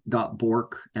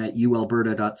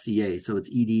edward.bork@ualberta.ca. So it's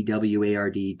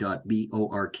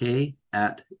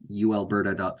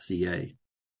edward.bork@ualberta.ca.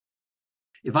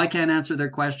 If I can't answer their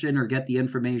question or get the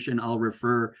information, I'll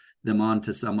refer them on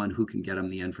to someone who can get them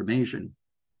the information.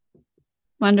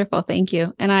 Wonderful. Thank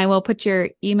you. And I will put your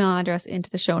email address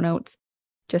into the show notes,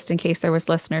 just in case there was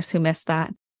listeners who missed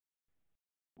that.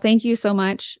 Thank you so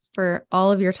much for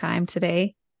all of your time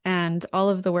today and all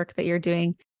of the work that you're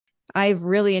doing. I've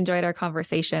really enjoyed our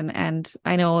conversation, and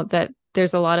I know that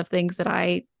there's a lot of things that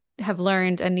I have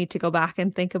learned and need to go back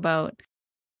and think about.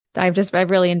 I've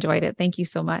really enjoyed it. Thank you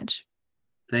so much.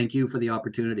 Thank you for the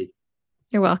opportunity.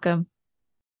 You're welcome.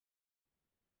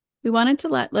 We wanted to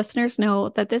let listeners know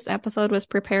that this episode was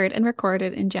prepared and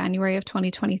recorded in January of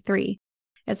 2023,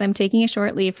 as I'm taking a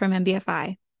short leave from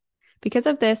MBFI. Because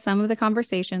of this, some of the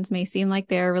conversations may seem like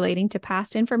they are relating to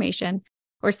past information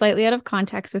or slightly out of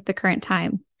context with the current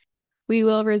time. We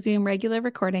will resume regular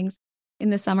recordings in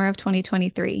the summer of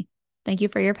 2023. Thank you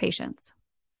for your patience.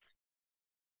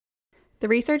 The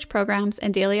research programs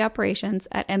and daily operations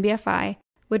at MBFI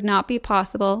would not be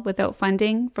possible without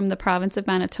funding from the Province of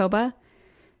Manitoba,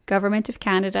 Government of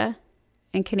Canada,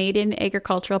 and Canadian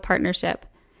Agricultural Partnership,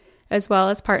 as well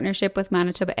as partnership with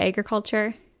Manitoba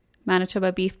Agriculture,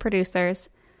 Manitoba Beef Producers,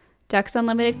 Ducks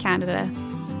Unlimited Canada,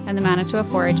 and the Manitoba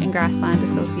Forage and Grassland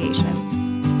Association.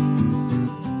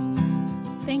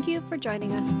 Thank you for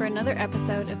joining us for another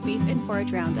episode of Beef and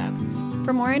Forage Roundup.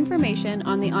 For more information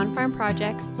on the on-farm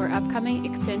projects or upcoming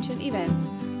extension events,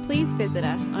 please visit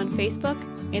us on Facebook,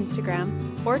 Instagram,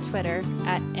 or Twitter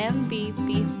at MB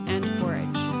Beef and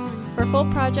Forage. For full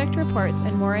project reports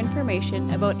and more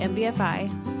information about MBFI,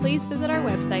 please visit our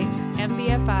website,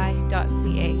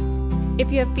 mbfi.ca. If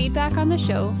you have feedback on the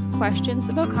show, questions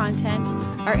about content,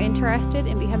 are interested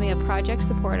in becoming a project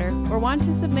supporter, or want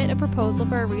to submit a proposal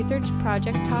for a research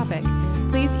project topic,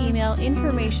 please email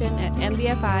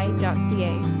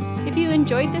information@mbfi.ca. If you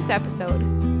enjoyed this episode,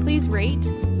 please rate,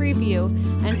 review,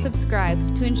 and subscribe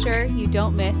to ensure you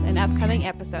don't miss an upcoming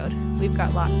episode. We've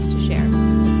got lots to share.